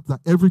the fact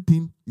that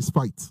everything is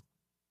fight.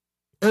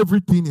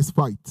 Everything is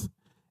fight.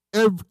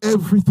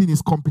 Everything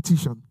is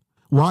competition.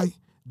 Why?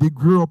 They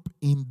grew up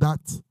in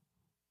that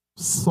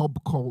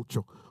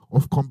subculture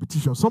of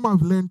competition. Some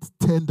have learned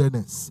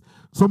tenderness.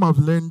 Some have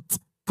learned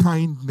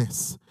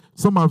kindness.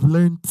 Some have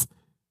learned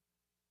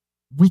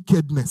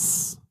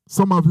wickedness.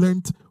 Some have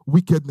learned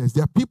wickedness.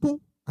 There are people,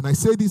 and I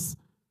say this,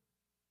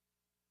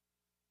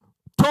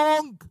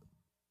 tongue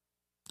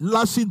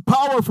lashing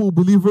powerful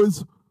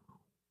believers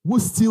who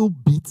still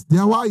beat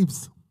their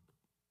wives.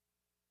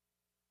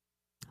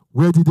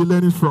 Where did they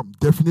learn it from?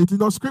 Definitely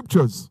not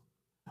scriptures.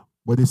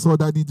 But they saw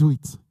daddy do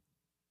it.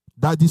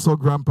 Daddy saw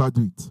grandpa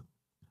do it.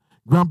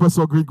 Grandpa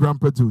saw great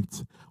grandpa do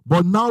it.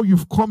 But now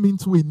you've come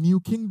into a new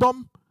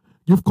kingdom.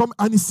 You've come,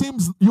 and it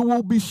seems you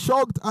will be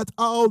shocked at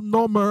how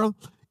normal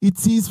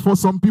it is for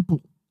some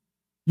people.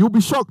 You'll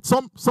be shocked.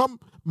 Some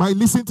might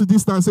listen to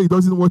this and say he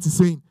doesn't know what he's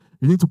saying.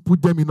 You need to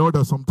put them in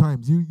order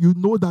sometimes. You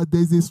know that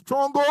there's a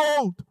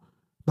stronghold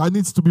that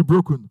needs to be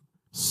broken.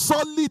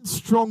 Solid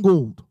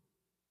stronghold.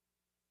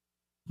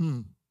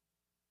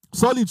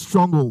 Solid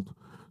stronghold.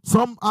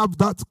 Some have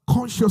that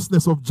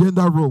consciousness of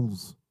gender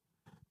roles.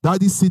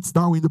 Daddy sits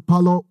down in the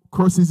parlor,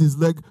 crosses his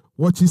leg,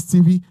 watches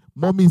TV.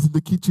 Mommy is in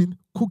the kitchen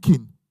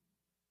cooking.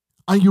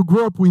 And you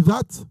grow up with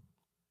that.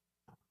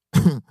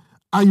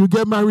 And you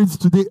get married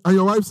today. And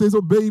your wife says,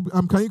 oh, babe,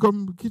 can you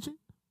come to the kitchen?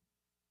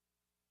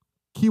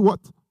 Key what?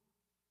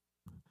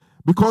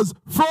 Because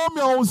from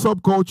your own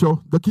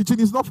subculture, the kitchen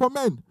is not for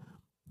men.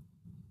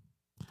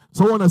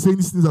 Someone is saying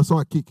these things, I saw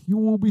a cake. You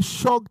will be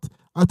shocked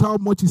at how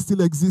much it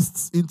still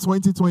exists in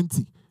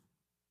 2020.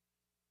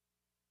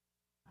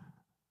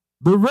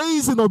 The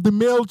raising of the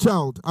male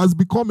child has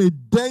become a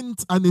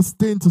dent and a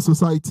stain to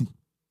society.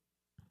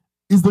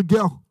 It's the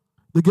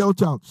girl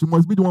child. She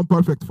must be the one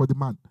perfect for the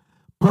man,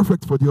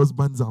 perfect for the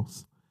husband's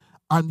house.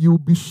 And you'll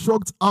be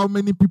shocked how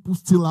many people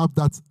still have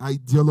that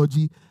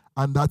ideology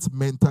and that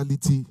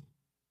mentality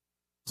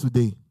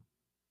today.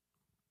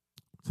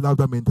 Still have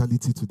that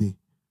mentality today.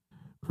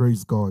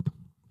 Praise God.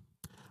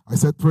 I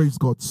said praise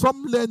God.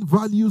 Some learn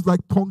values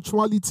like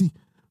punctuality.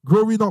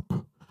 Growing up,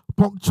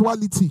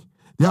 punctuality.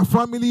 Their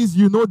families,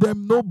 you know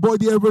them,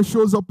 nobody ever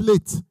shows up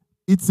late.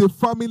 It's a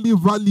family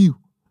value.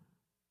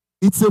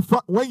 It's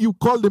when you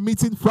call the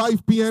meeting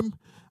 5 p.m.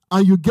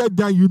 and you get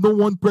there, you know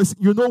one person,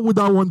 you know who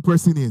that one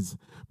person is.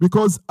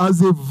 Because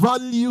as a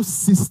value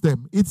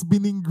system, it's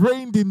been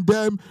ingrained in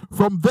them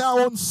from their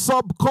own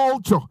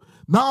subculture.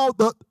 Now,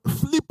 the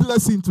flip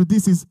lesson to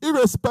this is,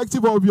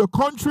 irrespective of your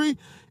country,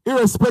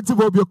 irrespective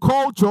of your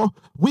culture,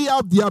 we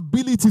have the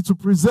ability to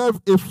preserve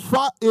a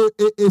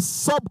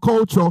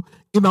subculture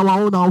in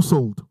our own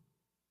household.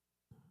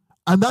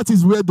 And that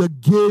is where the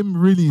game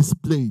really is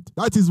played.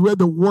 That is where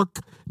the work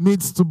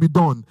needs to be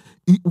done.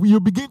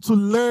 You begin to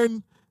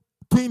learn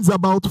things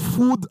about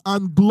food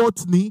and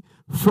gluttony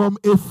from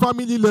a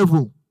family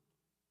level.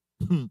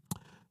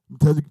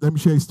 Let me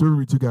share a story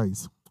with you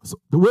guys. So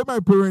the way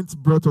my parents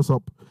brought us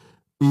up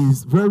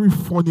is very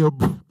funny.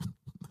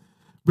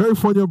 Very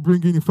funny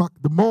upbringing. In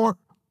fact, the more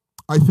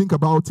I think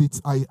about it,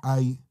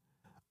 I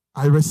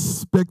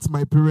respect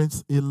my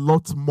parents a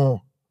lot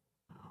more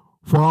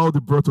for how they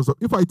brought us up.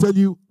 If I tell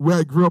you where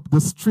I grew up, the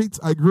street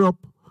I grew up,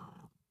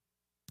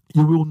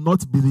 you will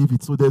not believe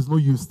it. So there's no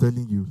use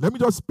telling you. Let me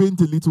just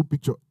paint a little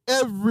picture.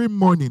 Every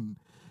morning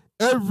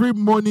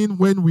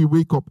when we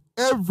wake up,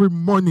 every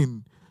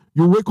morning,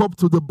 you wake up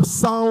to the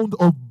sound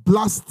of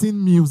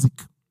blasting music.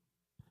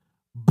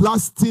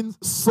 Blasting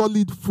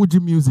solid Fuji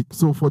music.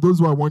 So for those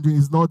who are wondering,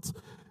 it's not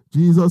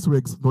Jesus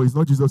it's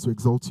not Jesus who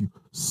exalts you.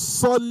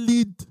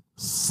 Solid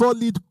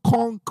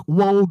conk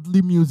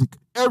worldly music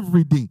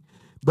every day.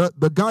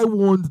 The guy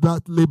who owned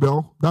that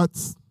label, that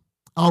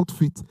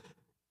outfit,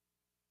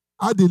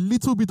 had a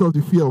little bit of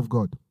the fear of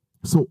God.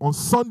 So on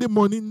Sunday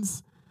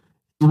mornings,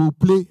 he will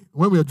play,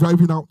 when we are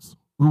driving out,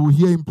 we will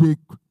hear him play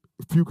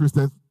a few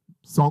Christian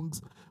songs.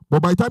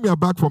 But by the time we are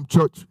back from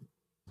church,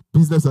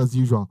 business as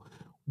usual.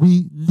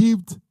 We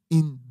lived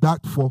in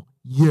that for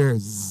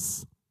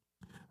years.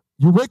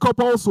 You wake up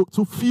also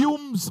to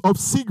fumes of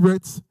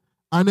cigarettes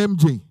and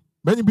MJ.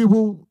 Many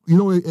people,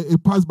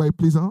 it pass by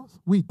place and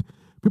weed.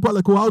 People are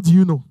like, oh, how do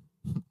you know?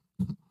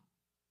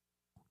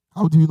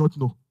 How do you not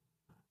know?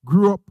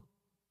 Grew up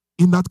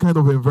in that kind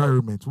of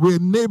environment. We're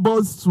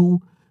neighbors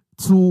to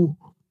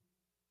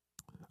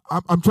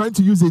I'm trying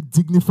to use a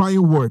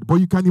dignifying word, but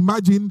you can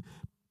imagine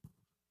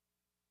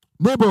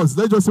neighbors.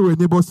 Let's just say we're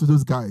neighbors to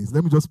those guys.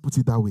 Let me just put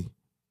it that way.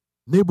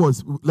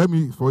 Neighbors,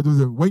 for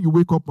those, when you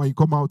wake up and you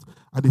come out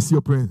and they see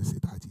your parents, they say,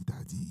 daddy,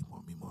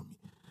 mommy.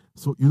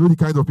 So you know the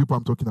kind of people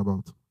I'm talking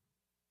about.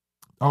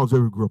 That was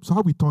where we grew up. So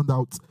how we turned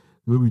out,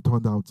 the way we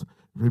turned out,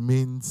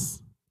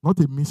 remains not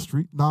a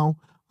mystery. Now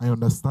I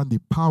understand the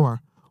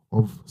power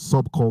of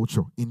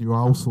subculture in your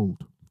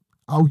household.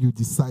 How you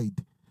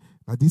decide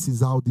that this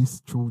is how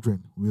these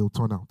children will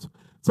turn out.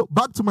 So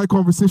back to my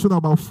conversation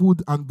about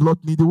food and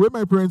gluttony. The way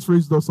my parents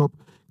raised us up,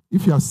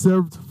 if you are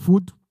served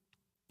food,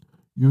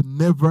 you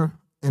never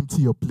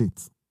empty your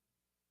plate.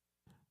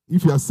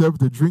 If you are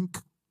served a drink,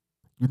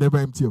 you never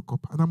empty your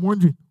cup. And I'm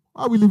wondering,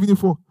 what are we leaving it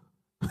for?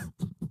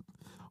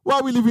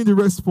 What are we leaving the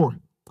rest for?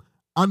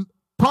 And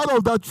part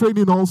of that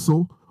training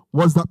also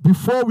was that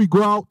before we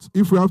go out,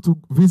 if we have to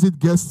visit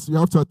guests, you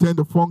have to attend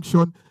a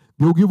function,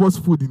 they will give us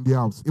food in the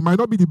house. It might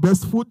not be the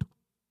best food,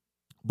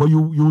 but you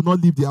will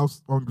not leave the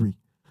house hungry.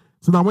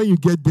 So that when you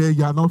get there,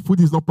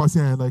 food is not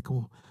passing, and you're like,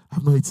 oh,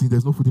 I've not eaten,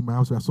 there's no food in my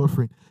house, we are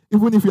suffering.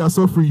 Even if you are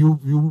suffering,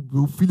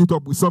 you fill it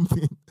up with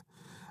something.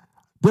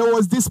 There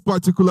was this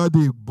particular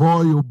day,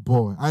 boy, oh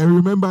boy. I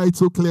remember it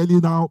so clearly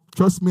now.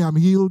 Trust me, I'm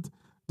healed.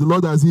 The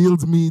Lord has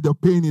healed me. The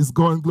pain is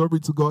gone. Glory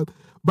to God.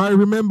 But I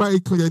remember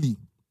it clearly.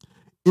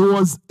 It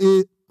was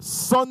a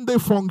Sunday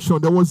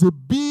function. There was a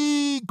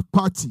big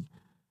party.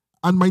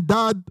 And my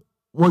dad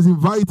was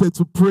invited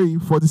to pray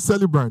for the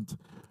celebrant.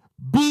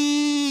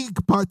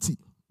 Big party.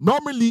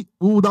 Normally,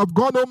 we would have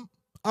gone home,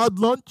 had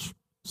lunch,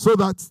 so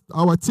that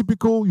our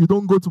typical, you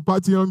don't go to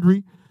party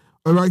hungry,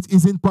 all right,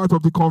 isn't part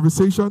of the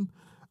conversation.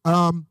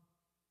 But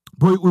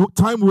we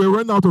were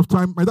running out of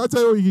time. My dad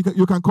said, oh,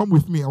 you can come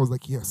with me. I was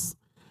like, yes.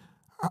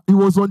 It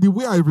was on the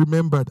way I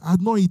remembered. I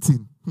had not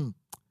eaten.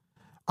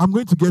 I'm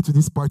going to get to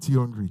this party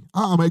hungry.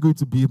 How am I going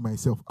to behave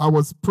myself? I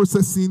was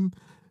processing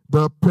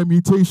the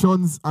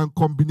permutations and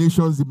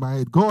combinations in my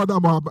head. God,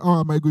 how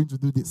am I going to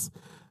do this?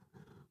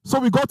 So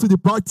we got to the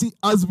party.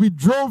 As we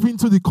drove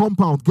into the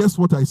compound, guess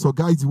what I saw?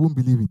 Guys, you won't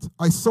believe it.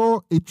 I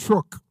saw a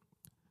truck.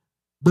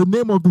 The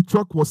name of the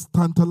truck was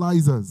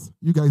Tantalizers.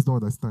 You guys don't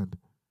understand.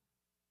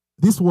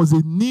 This was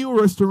a new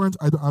restaurant.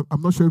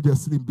 I'm not sure if they're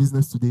still in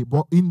business today,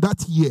 but in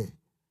that year,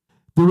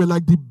 they were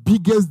like the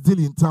biggest deal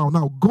in town.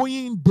 Now,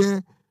 going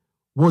there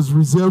was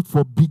reserved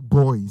for big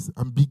boys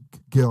and big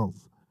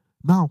girls.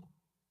 Now,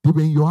 they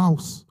were in your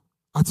house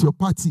at your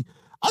party.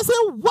 I said,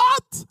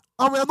 what?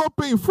 And we are not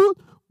paying food?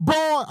 Boy,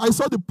 I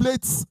saw the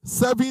plates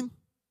serving.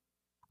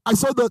 I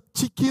saw the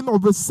chicken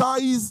of a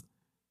size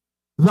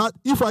that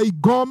if I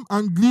gum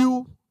and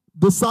glue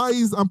the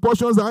size and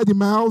portions I had in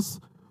my house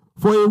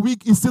for a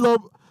week, it's still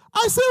up.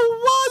 I said,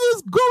 what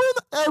is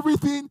going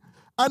everything?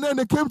 And then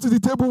they came to the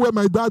table where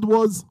my dad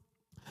was.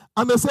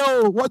 And they said,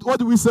 oh, what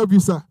do we serve you,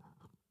 sir?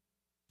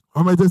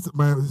 And I said,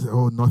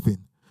 oh, nothing.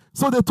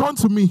 So they turned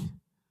to me.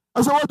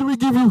 I said, what do we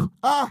give you?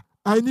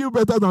 I knew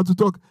better than to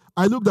talk.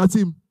 I looked at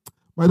him.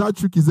 My dad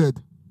shook his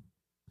head.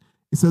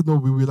 He said, no,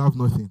 we will have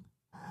nothing.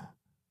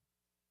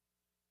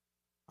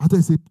 After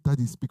I said,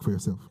 Daddy, speak for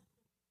yourself.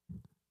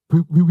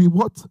 We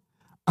what?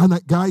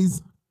 And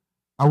guys,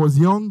 I was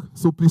young,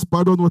 so please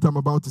pardon what I'm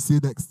about to say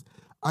next.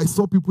 I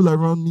saw people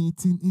around me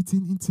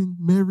eating,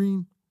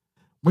 marrying.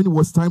 When it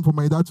was time for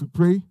my dad to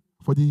pray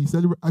for the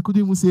celebration, I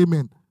couldn't even say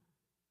amen.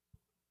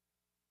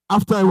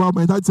 After a while,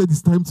 my dad said,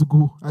 it's time to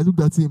go. I looked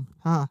at him.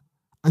 I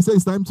said,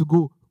 it's time to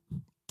go.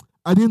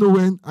 I didn't know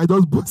when. I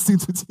just burst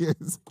into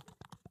tears.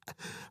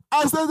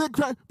 I started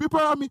crying. People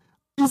around me,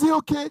 is he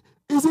okay?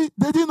 Is he?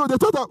 They didn't know. They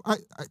thought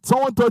that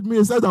someone told me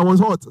and said I was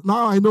hot.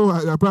 Now I know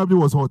I probably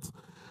was hot.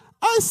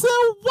 I said,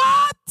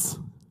 what?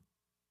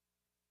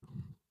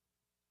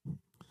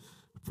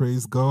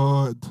 Praise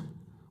God.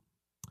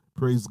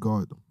 Praise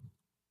God.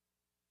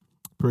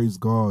 Praise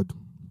God.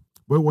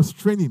 But it was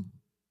training.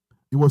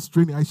 It was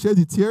training. I shed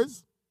the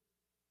tears,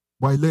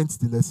 but I learned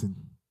the lesson.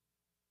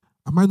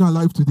 Am I not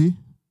alive today?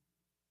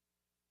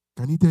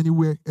 Can eat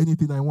anywhere,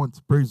 anything I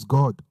want. Praise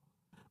God.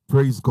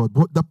 Praise God.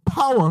 But the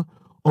power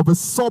of a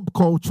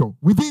subculture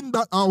within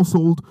that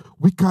household,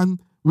 we can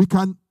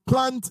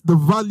plant the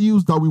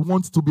values that we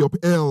want to be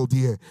upheld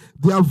here.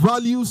 There are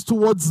values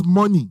towards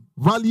money.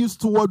 Values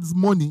towards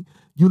money.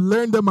 You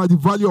learn them at the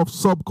value of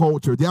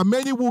subculture. There are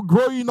many who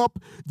growing up,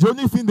 the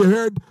only thing they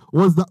heard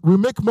was that we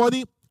make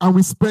money and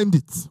we spend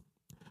it.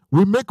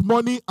 We make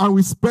money and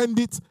we spend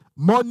it.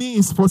 Money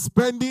is for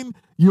spending.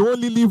 You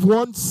only live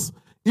once.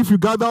 If you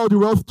gather all the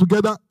wealth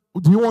together,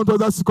 do you want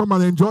others to come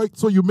and enjoy it?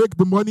 So you make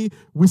the money,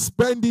 we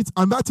spend it.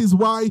 And that is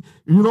why,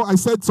 I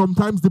said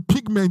sometimes the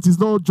pigment is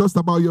not just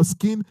about your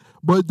skin,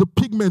 but the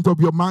pigment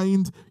of your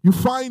mind. You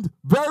find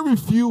very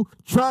few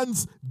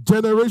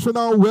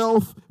transgenerational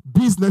wealth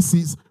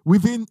businesses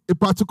within a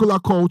particular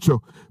culture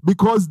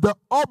because the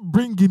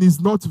upbringing is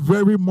not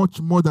very much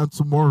more than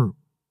tomorrow.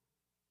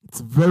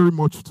 It's very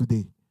much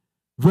today.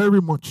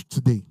 Very much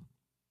today.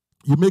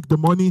 You make the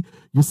money,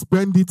 you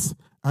spend it,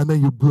 and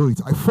then you blow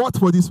it. I fought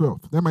for this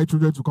wealth. Then my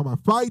children will come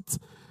and fight.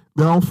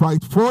 They all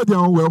fight for their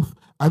own wealth.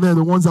 And then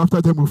the ones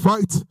after them will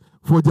fight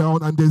for their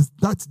own. And there's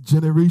that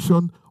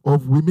generation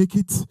of we make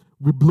it,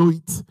 we blow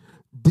it.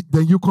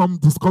 Then you come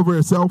discover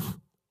yourself.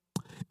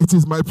 It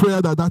is my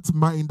prayer that that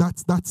mind,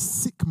 that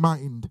sick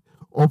mind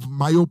of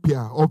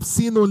myopia, of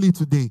sin only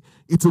today,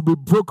 it will be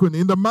broken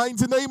in the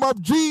mighty name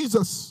of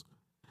Jesus.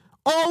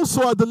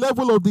 Also at the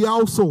level of the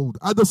household,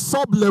 at the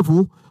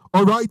sub-level,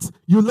 all right,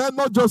 you learn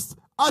not just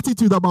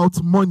attitude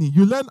about money.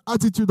 You learn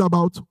attitude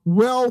about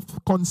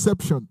wealth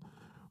conception.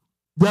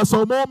 There are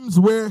some homes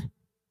where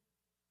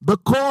the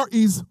core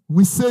is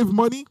we save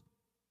money.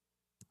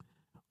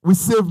 We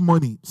save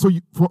money. So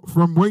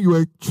from when you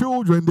were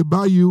children, they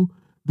buy you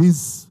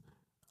these,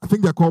 I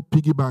think they're called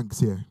piggy banks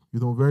here.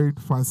 Very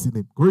fancy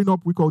name. Growing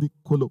up, we called it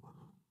Kolo.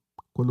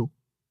 Kolo.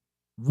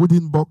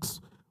 Wooden box,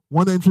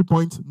 one entry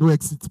point, no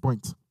exit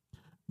point.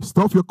 You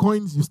stuff your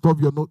coins, you stuff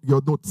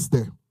your notes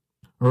there.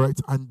 All right,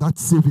 and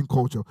that's saving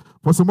culture.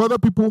 For some other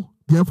people,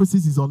 the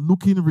emphasis is on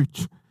looking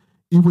rich,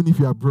 even if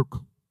you are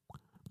broke.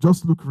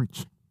 Just look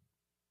rich.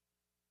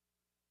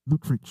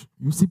 Look rich.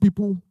 You see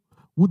people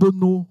who don't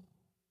know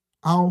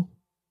how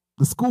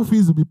the school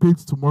fees will be paid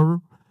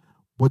tomorrow,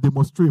 but they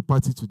must throw a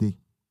party today.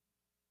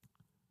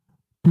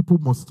 People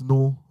must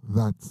know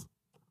that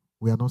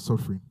we are not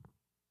suffering.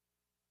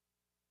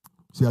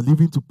 So you are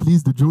living to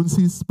please the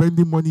Joneses,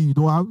 spending money you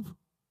don't have,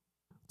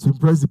 to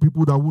impress the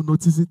people that won't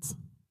notice it,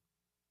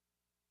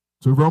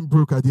 to run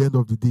broke at the end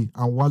of the day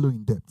and wallow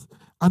in debt.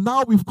 And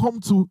now we've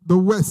come to the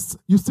West.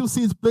 You still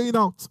see it playing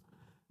out.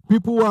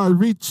 People who are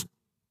rich,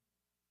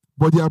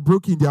 but they are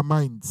broke in their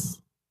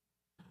minds.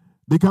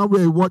 They can't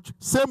wear a watch,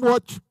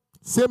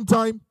 same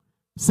time,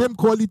 same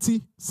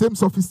quality, same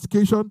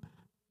sophistication,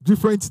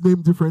 different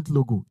name, different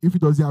logo. If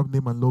it doesn't have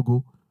name and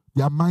logo,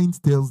 their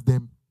mind tells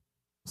them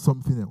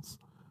something else.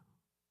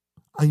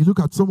 And you look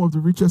at some of the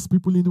richest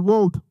people in the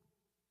world,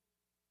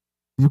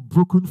 they've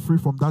broken free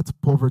from that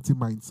poverty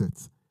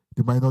mindset.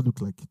 They might not look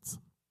like it.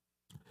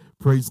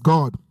 Praise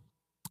God.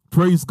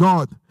 Praise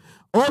God.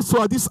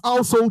 Also, at this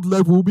household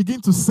level, we begin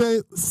to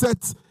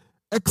set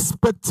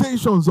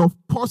expectations of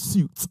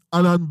pursuit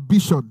and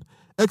ambition.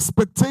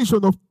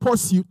 Expectation of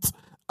pursuit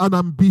and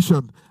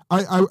ambition.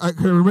 I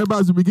can remember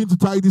as we begin to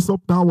tie this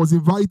up now, I was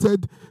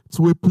invited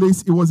to a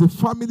place. It was a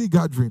family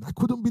gathering. I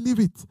couldn't believe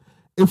it.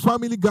 A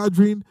family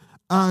gathering,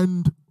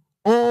 and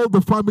all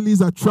the families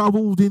that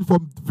traveled in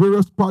from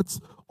various parts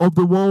of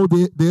the world.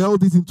 They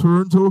held it in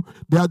Toronto.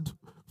 They had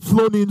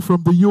flown in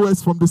from the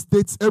US, from the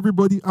States,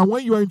 everybody. And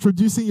when you are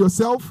introducing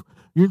yourself,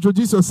 you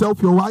introduce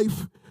yourself, your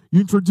wife,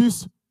 you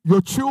introduce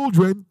your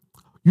children,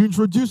 you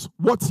introduce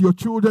what your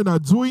children are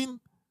doing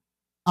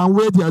and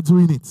where they are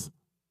doing it.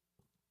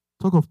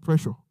 Talk of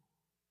pressure.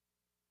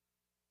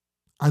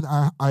 And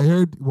I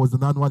heard it was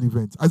an annual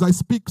event. As I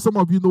speak, some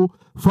of you know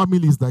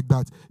families like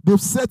that.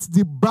 They've set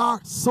the bar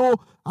so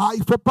high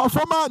for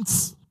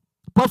performance.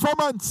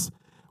 Performance.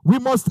 We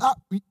must,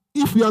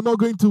 if you are not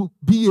going to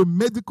be a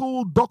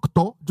medical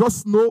doctor,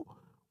 just know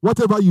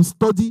whatever you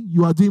study,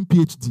 you are doing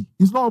PhD.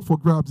 It's not up for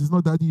grabs. It's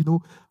not that,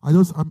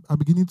 I'm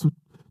beginning to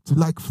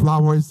like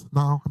flowers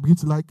now. I'm beginning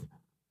to like.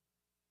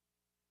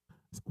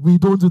 We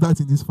don't do that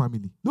in this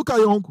family. Look at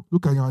your uncle.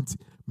 Look at your auntie.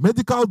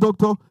 Medical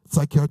doctor,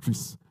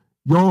 psychiatrist.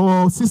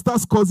 Your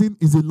sister's cousin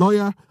is a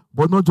lawyer,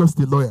 but not just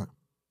a lawyer.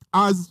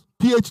 As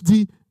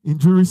PhD in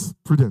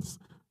jurisprudence.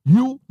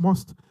 You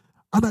must.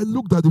 And I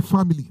looked at the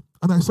family,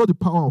 and I saw the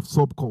power of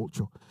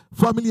subculture.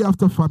 Family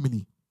after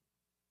family.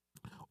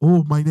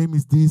 Oh, my name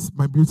is this.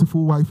 My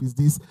beautiful wife is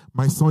this.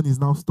 My son is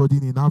now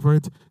studying in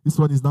Harvard. This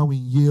one is now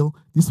in Yale.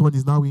 This one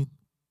is now in.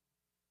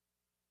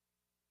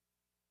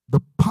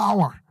 The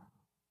power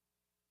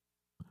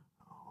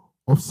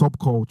of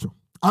subculture.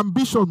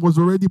 Ambition was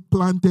already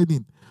planted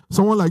in.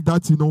 Someone like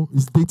that,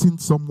 is dating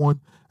someone.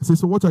 I say,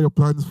 so what are your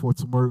plans for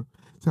tomorrow?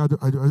 I say,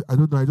 I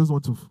don't know. I just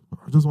want to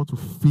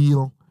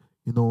feel,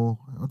 I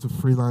want to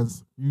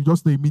freelance. You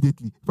just know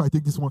immediately. If I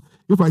take this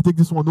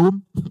one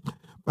home,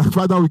 my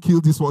father will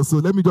kill this one. So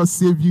let me just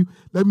save you.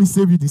 Let me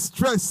save you the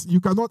stress. You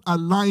cannot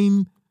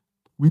align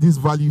with this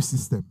value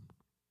system.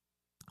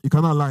 You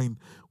cannot align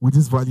with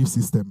this value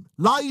system.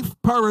 Life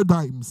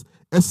paradigms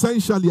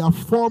essentially are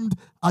formed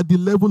at the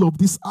level of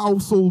this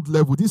household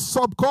level, this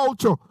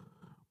subculture.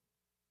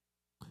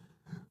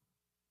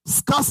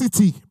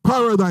 Scarcity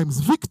paradigms,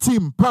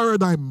 victim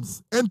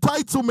paradigms,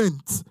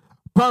 entitlement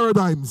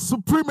paradigms,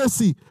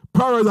 supremacy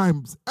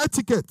paradigms,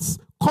 etiquettes,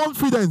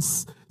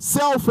 confidence,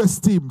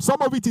 self-esteem.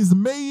 Some of it is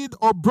made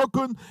or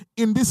broken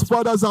in this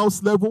father's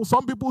house level.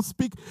 Some people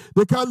speak,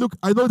 they can't look.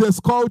 I know there's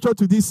culture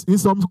to this. In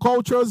some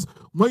cultures,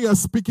 when you're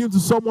speaking to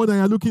someone and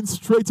you're looking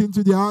straight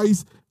into their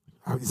eyes,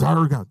 it's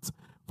arrogant.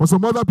 For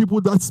some other people,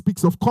 that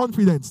speaks of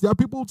confidence. There are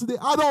people today,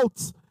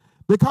 adults,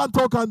 they can't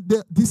talk, and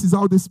this is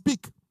how they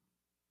speak.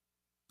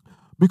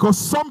 Because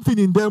something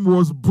in them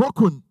was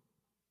broken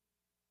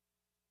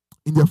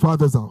in their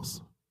father's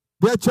house.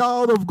 They're a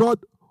child of God.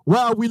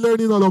 Why are we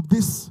learning all of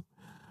this?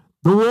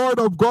 The word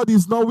of God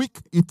is not weak,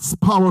 it's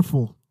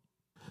powerful.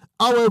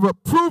 However,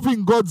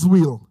 proving God's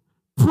will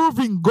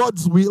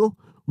will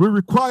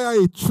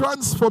require a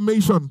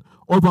transformation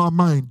of our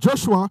mind.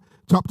 Joshua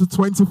chapter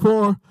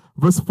 24,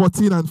 verse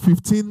 14 and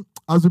 15,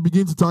 as we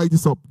begin to tie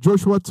this up.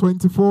 Joshua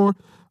 24,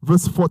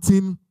 verse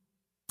 14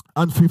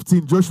 and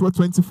 15. Joshua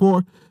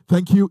 24,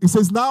 thank you. It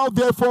says, now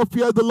therefore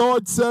fear the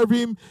Lord, serve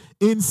him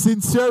in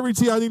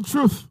sincerity and in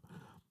truth.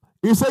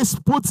 It says,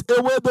 put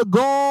away the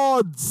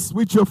gods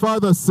which your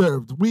fathers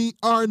served. We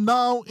are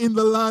now in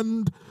the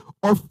land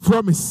of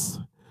promise.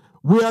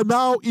 We are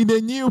now in a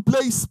new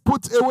place.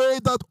 Put away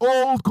that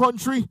old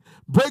country.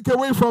 Break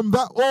away from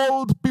that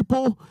old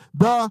people.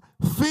 The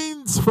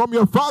things from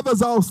your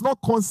father's house not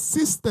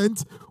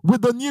consistent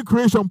with the new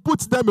creation.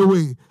 Put them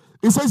away.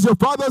 It says your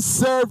father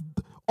served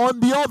on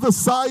the other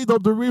side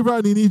of the river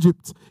and in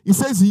Egypt. It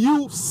says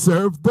you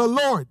serve the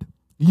Lord.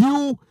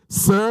 You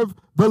serve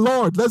the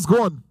Lord. Let's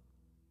go on.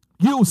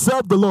 You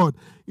serve the Lord.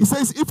 It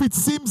says if it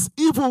seems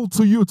evil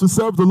to you to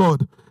serve the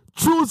Lord,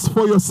 choose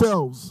for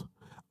yourselves.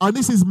 And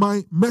this is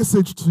my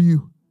message to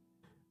you.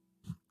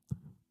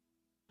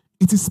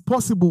 It is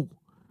possible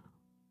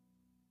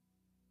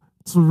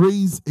to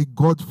raise a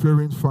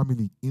God-fearing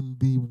family in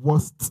the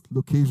worst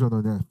location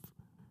on earth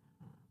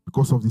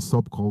because of the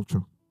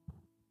subculture.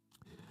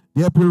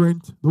 Dear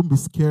parent, don't be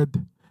scared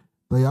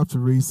that you have to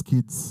raise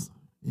kids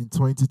in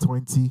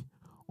 2020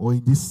 or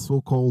in this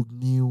so-called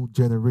new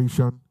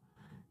generation.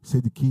 Say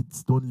the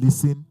kids don't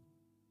listen.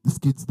 These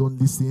kids don't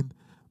listen.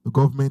 The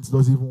government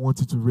doesn't even want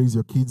you to raise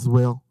your kids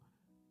well.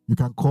 You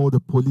can call the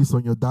police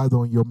on your dad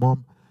or on your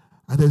mom.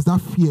 And there's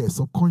that fear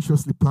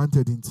subconsciously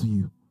planted into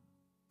you.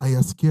 And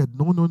you're scared.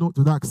 No.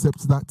 Do not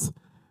accept that.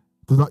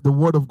 The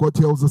word of God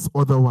tells us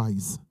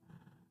otherwise.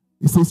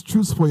 It says,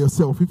 choose for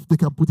yourself. If they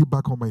can put it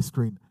back on my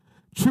screen.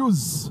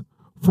 Choose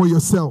for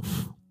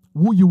yourself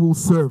who you will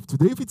serve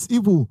today. If it's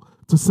evil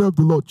to serve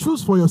the Lord,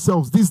 choose for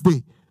yourselves this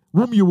day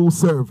whom you will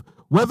serve.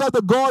 Whether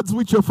the gods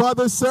which your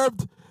fathers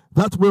served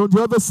that were on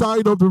the other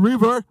side of the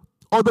river,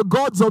 or the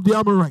gods of the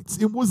Amorites,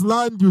 in whose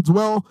land you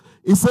dwell.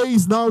 It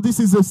says now, this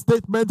is a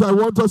statement I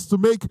want us to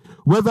make,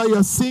 whether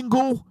you're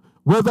single,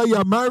 whether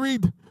you're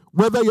married,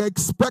 whether you're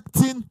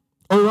expecting,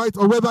 all right,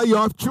 or whether you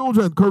have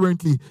children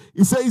currently.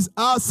 It says,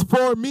 as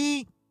for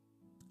me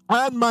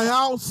and my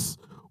house,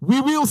 we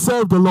will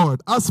serve the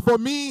Lord. As for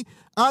me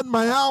and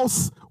my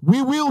house,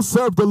 we will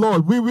serve the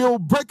Lord. We will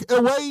break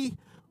away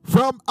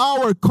from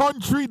our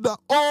country, the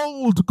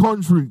old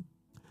country.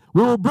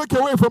 We will break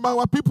away from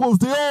our peoples,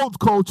 the old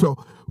culture.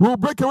 We will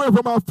break away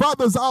from our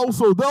father's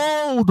household,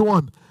 the old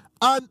one.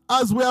 And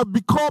as we have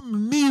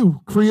become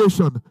new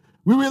creation,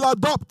 we will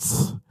adopt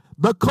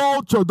the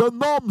culture, the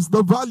norms,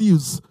 the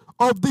values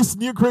of this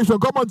new creation.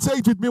 Come on, say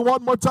it with me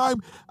one more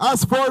time.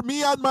 As for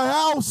me and my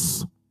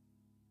house,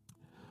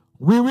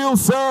 we will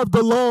serve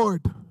the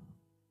Lord.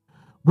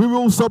 We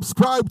will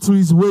subscribe to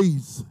his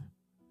ways.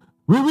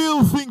 We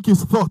will think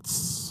his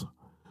thoughts.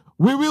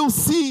 We will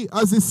see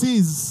as he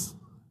sees.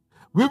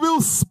 We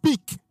will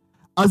speak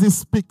as he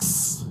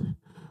speaks.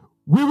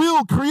 We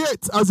will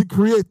create as he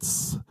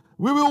creates.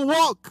 We will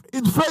walk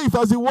in faith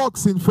as he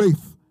walks in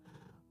faith.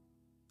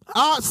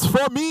 As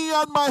for me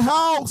and my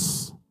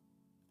house,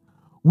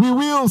 we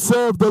will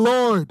serve the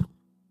Lord.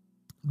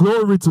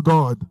 Glory to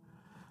God.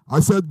 I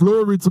said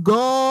glory to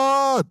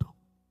God.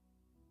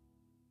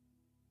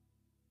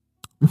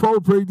 Before we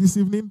pray this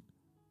evening,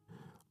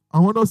 I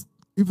want us,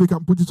 if they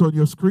can put it on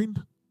your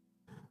screen,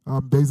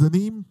 there's a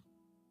hymn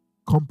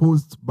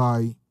composed by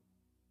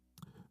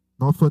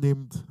an author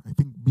named, I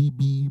think,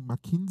 B.B.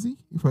 McKinsey,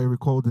 if I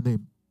recall the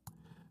name.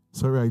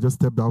 Sorry, I just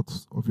stepped out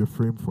of your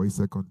frame for a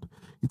second.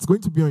 It's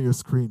going to be on your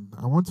screen.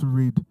 I want to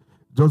read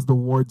just the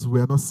words. We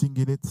are not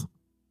singing it.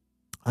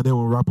 And then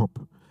we'll wrap up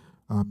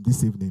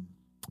this evening.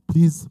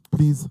 Please,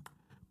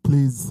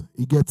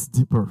 it gets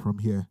deeper from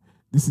here.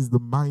 This is the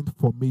mind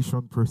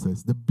formation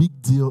process. The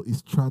big deal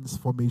is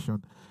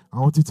transformation. I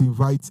want you to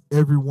invite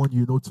everyone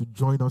you know to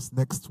join us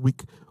next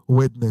week,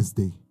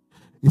 Wednesday.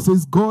 It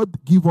says,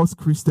 God, give us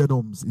Christian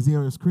homes. Is it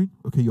on your screen?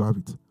 Okay, you have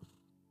it.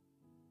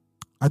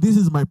 And this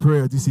is my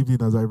prayer this evening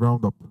as I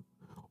round up.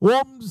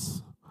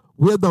 Homes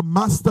where the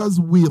master's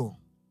will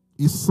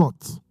is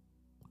sought.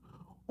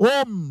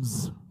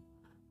 Homes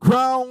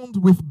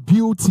crowned with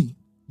beauty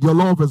your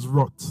love has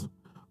wrought.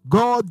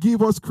 God,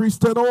 give us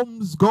Christian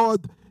homes.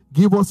 God,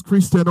 give us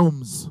Christian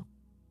homes.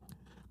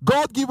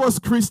 God, give us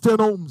Christian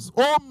homes.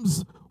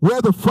 Homes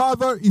where the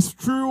Father is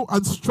true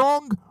and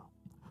strong.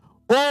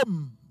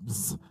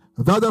 Homes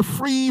that are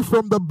free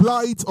from the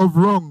blight of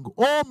wrong.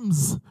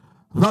 Homes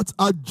that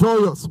are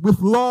joyous with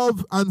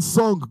love and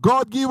song.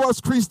 God, give us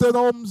Christian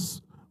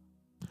homes.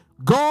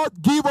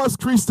 God, give us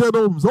Christian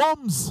homes.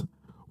 Homes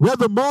where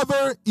the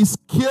mother is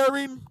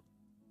caring,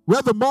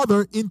 where the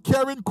mother in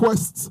caring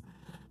quests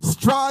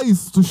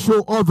strives to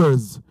show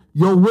others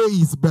your way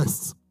is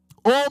best.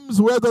 Homes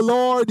where the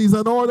Lord is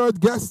an honored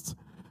guest.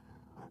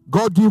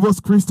 God, give us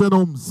Christian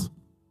homes.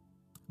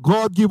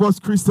 God, give us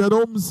Christian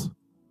homes.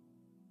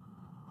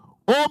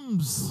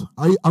 Homes,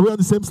 are we on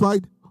the same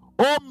slide?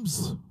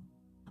 Homes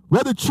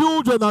where the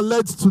children are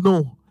led to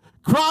know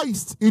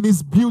Christ in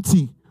his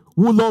beauty,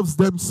 who loves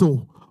them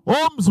so.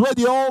 Homes where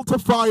the altar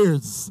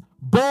fires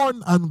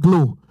burn and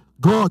glow.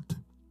 God,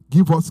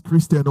 give us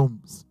Christian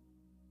homes.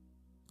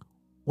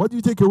 What do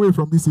you take away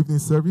from this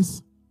evening's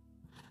service?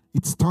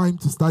 It's time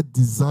to start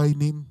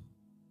designing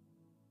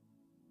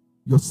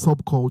your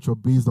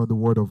subculture based on the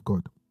word of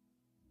God.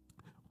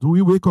 Do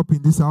we wake up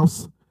in this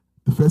house,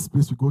 the first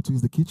place we go to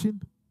is the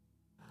kitchen?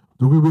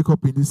 Do we wake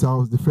up in this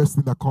house, the first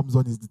thing that comes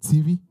on is the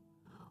TV?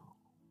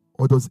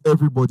 Or does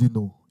everybody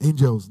know?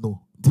 Angels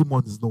know.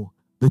 Demons know.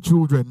 The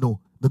children know.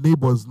 the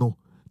neighbors know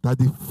that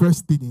the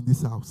first thing in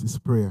this house is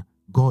prayer.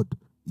 God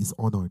is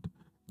honored.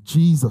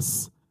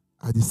 Jesus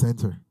at the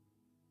center.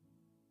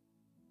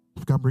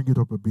 If you can bring it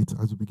up a bit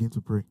as we begin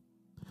to pray.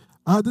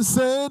 At the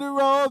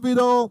center of it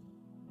all,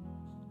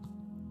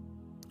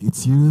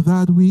 it's you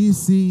that we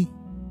see.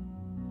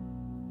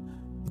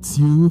 It's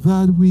you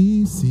that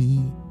we see.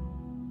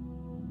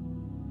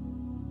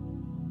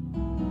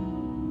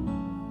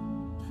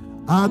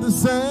 At the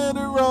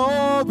center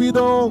of it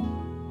all,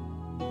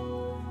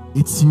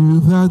 it's you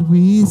that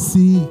we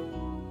see.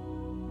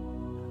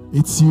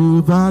 It's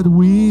you that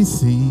we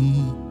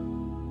see.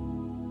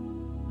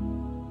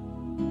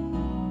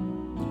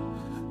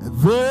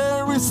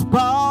 There is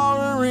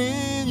power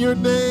in your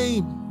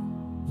name.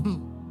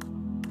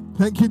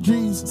 Thank you,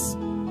 Jesus.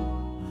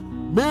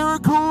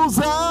 Miracles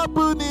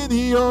happen in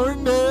your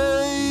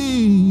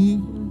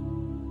name.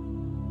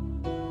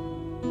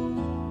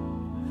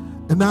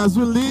 And as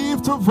we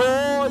lift a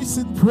voice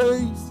in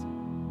praise,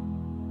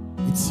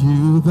 it's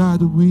you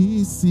that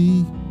we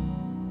see.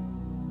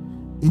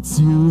 It's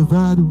you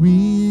that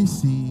we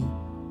see.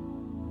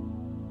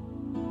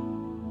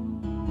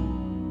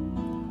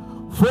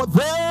 For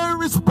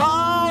there is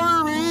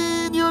power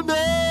in your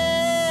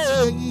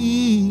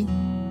name.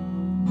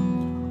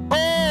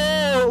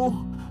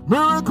 Oh,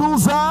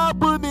 miracles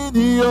happen in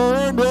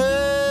your name.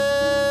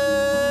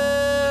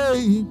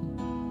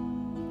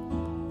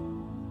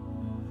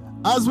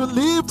 As we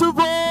lift a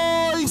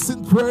voice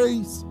in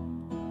praise,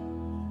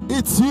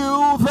 it's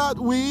you that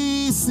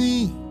we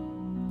see.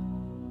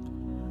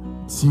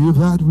 It's you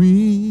that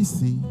we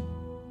see.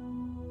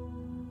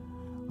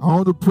 I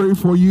want to pray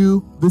for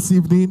you this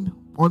evening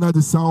under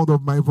the sound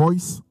of my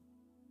voice.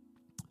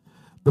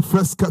 The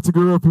first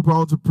category of people I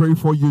want to pray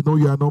for, you know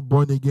you are not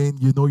born again.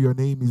 You know your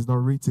name is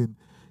not written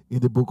in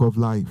the book of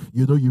life.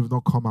 You know you've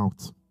not come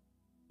out.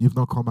 You've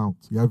not come out.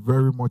 You are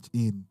very much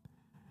in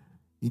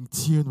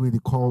tune with the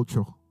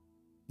culture,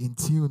 in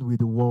tune with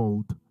the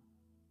world,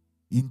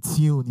 in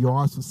tune,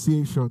 your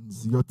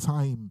associations, your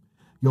time,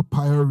 your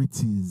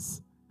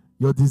priorities,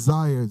 your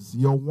desires,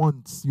 your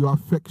wants, your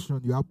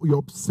affection, your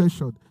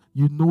obsession.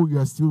 You know you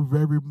are still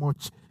very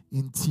much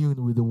in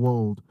tune with the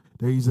world.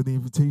 There is an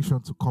invitation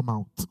to come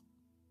out.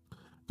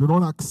 Do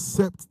not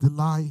accept the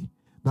lie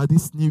that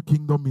this new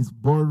kingdom is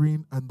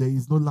boring and there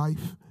is no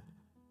life.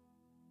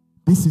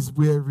 This is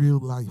where real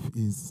life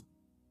is.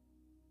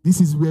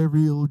 This is where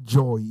real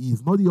joy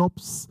is. Not the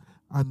ups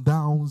and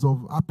downs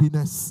of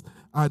happiness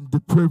and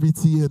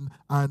depravity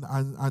and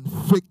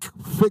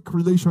fake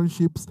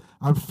relationships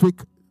and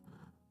fake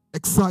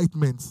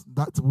excitement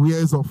that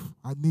wears off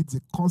and needs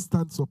a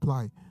constant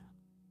supply.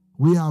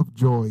 We have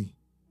joy.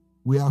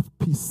 We have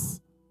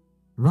peace.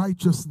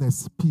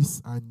 Righteousness,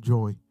 peace, and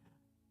joy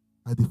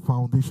at the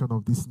foundation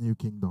of this new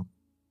kingdom.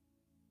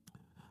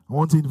 I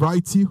want to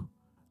invite you,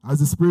 as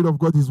the Spirit of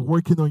God is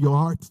working on your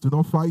heart, do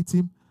not fight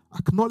him.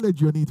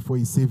 Acknowledge your need for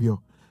a Savior.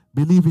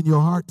 Believe in your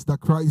heart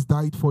that Christ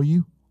died for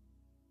you.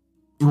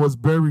 He was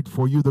buried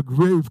for you. The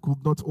grave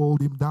could not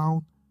hold him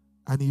down,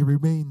 and he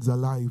remains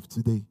alive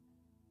today.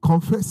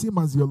 Confess him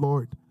as your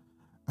Lord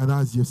and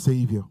as your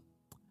Savior.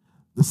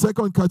 The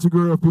second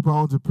category of people I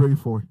want to pray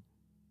for.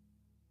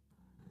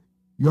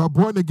 You are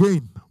born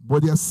again,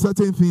 but there are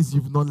certain things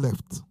you've not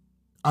left.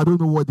 I don't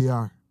know what they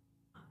are.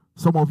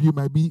 Some of you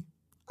might be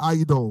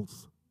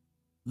idols,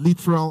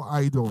 literal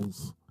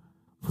idols.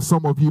 For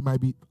some of you, it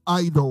might be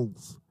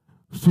idols,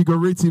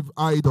 figurative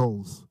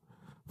idols.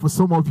 For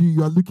some of you,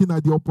 you are looking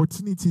at the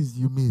opportunities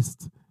you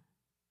missed,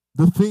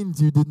 the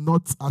things you did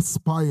not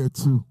aspire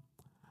to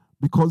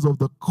because of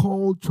the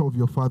culture of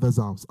your father's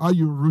house, how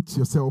you root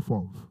yourself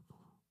off.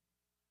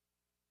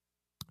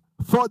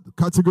 Third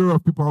category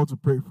of people I want to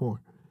pray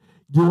for.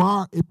 You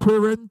are a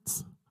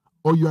parent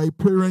or you are a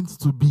parent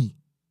to be.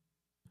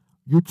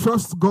 You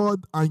trust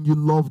God and you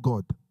love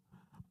God.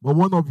 But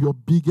one of your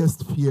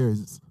biggest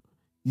fears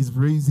is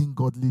raising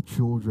godly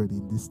children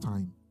in this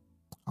time.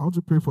 I want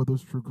to pray for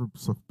those two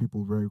groups of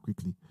people very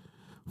quickly.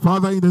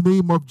 Father, in the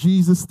name of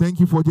Jesus, thank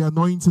you for the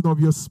anointing of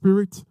your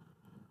Spirit.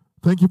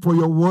 Thank you for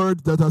your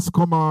word that has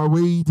come our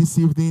way this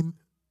evening.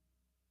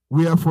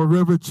 We are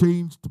forever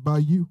changed by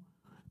you.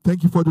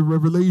 Thank you for the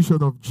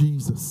revelation of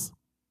Jesus.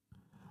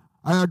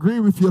 I agree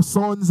with your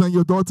sons and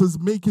your daughters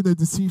making a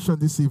decision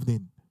this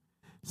evening,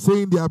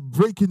 saying they are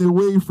breaking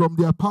away from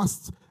their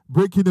past,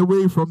 breaking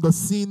away from the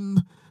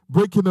sin,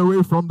 breaking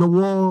away from the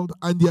world,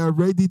 and they are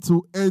ready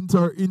to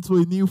enter into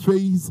a new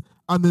phase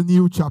and a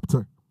new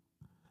chapter.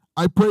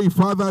 I pray,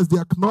 Father, as they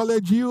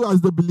acknowledge you,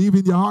 as they believe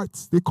in your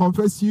hearts, they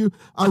confess you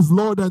as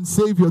Lord and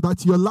Savior,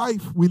 that your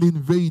life will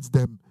invade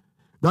them,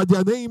 that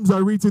their names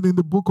are written in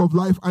the book of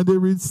life, and they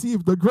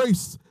receive the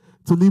grace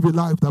to live a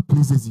life that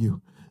pleases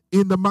you.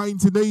 In the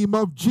mighty name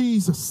of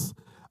Jesus,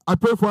 I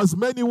pray for as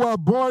many who are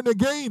born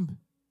again,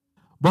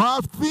 but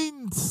have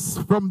things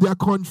from their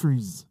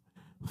countries,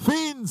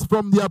 things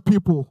from their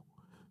people,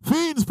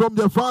 things from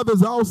their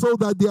father's household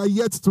that they are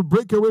yet to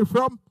break away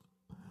from.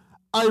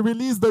 I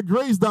release the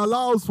grace that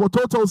allows for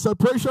total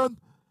separation,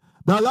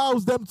 that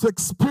allows them to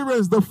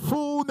experience the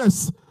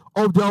fullness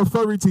of their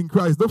authority in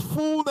Christ, the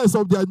fullness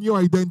of their new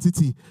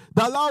identity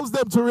that allows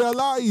them to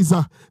realize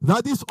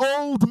that this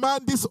old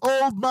man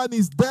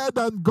is dead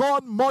and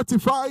gone,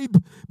 mortified.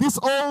 This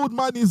old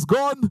man is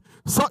gone,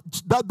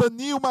 such that the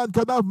new man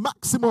can have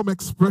maximum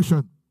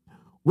expression.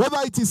 Whether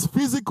it is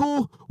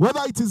physical,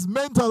 whether it is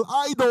mental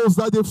idols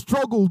that they've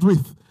struggled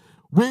with,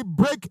 we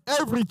break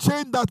every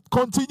chain that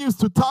continues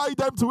to tie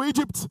them to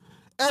Egypt.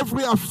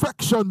 Every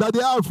affection that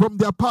they have from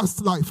their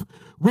past life,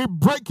 we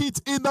break it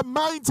in the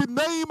mighty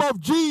name of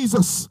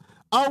Jesus.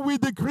 And we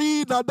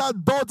decree that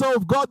that daughter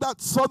of God,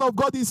 that son of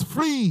God is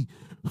free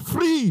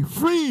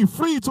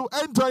to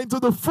enter into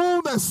the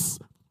fullness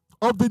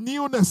of the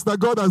newness that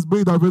God has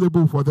made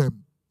available for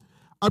them.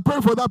 I pray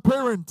for that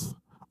parent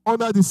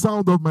under the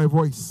sound of my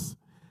voice,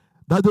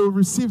 that they will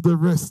receive the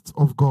rest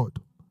of God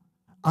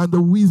and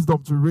the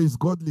wisdom to raise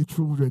godly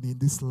children in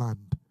this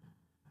land.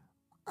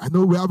 I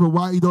know we have a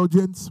wide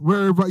audience,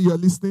 wherever you are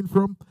listening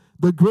from.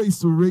 The grace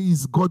to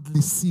raise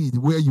godly seed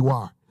where you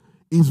are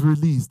is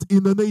released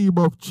in the name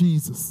of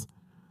Jesus.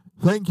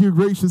 Thank you,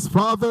 gracious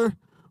Father,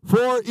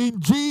 for in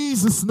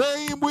Jesus'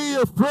 name we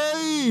have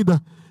prayed.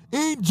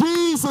 In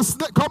Jesus'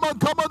 name, come on,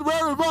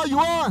 wherever you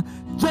are,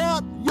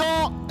 jam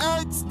your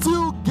hands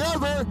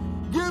together.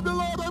 Give the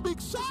Lord a big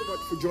shout. Thank you so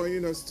much for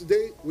joining us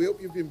today. We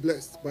hope you've been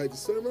blessed by the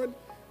sermon.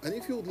 And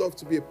if you would love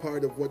to be a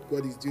part of what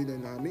God is doing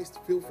in our midst,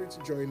 feel free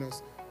to join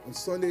us on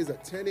Sundays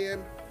at 10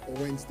 a.m. or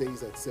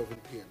Wednesdays at 7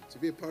 p.m. To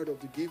be a part of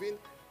the giving,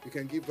 you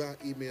can give our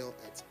email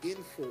at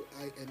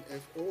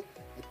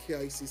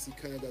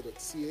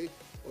info@kicccanada.ca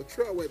or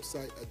through our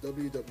website at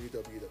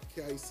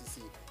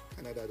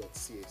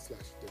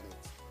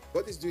www.kicccanada.ca/donate.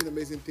 God is doing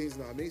amazing things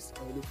in our midst,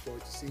 and we look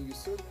forward to seeing you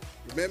soon.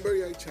 Remember,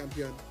 you're a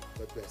champion.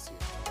 God bless you.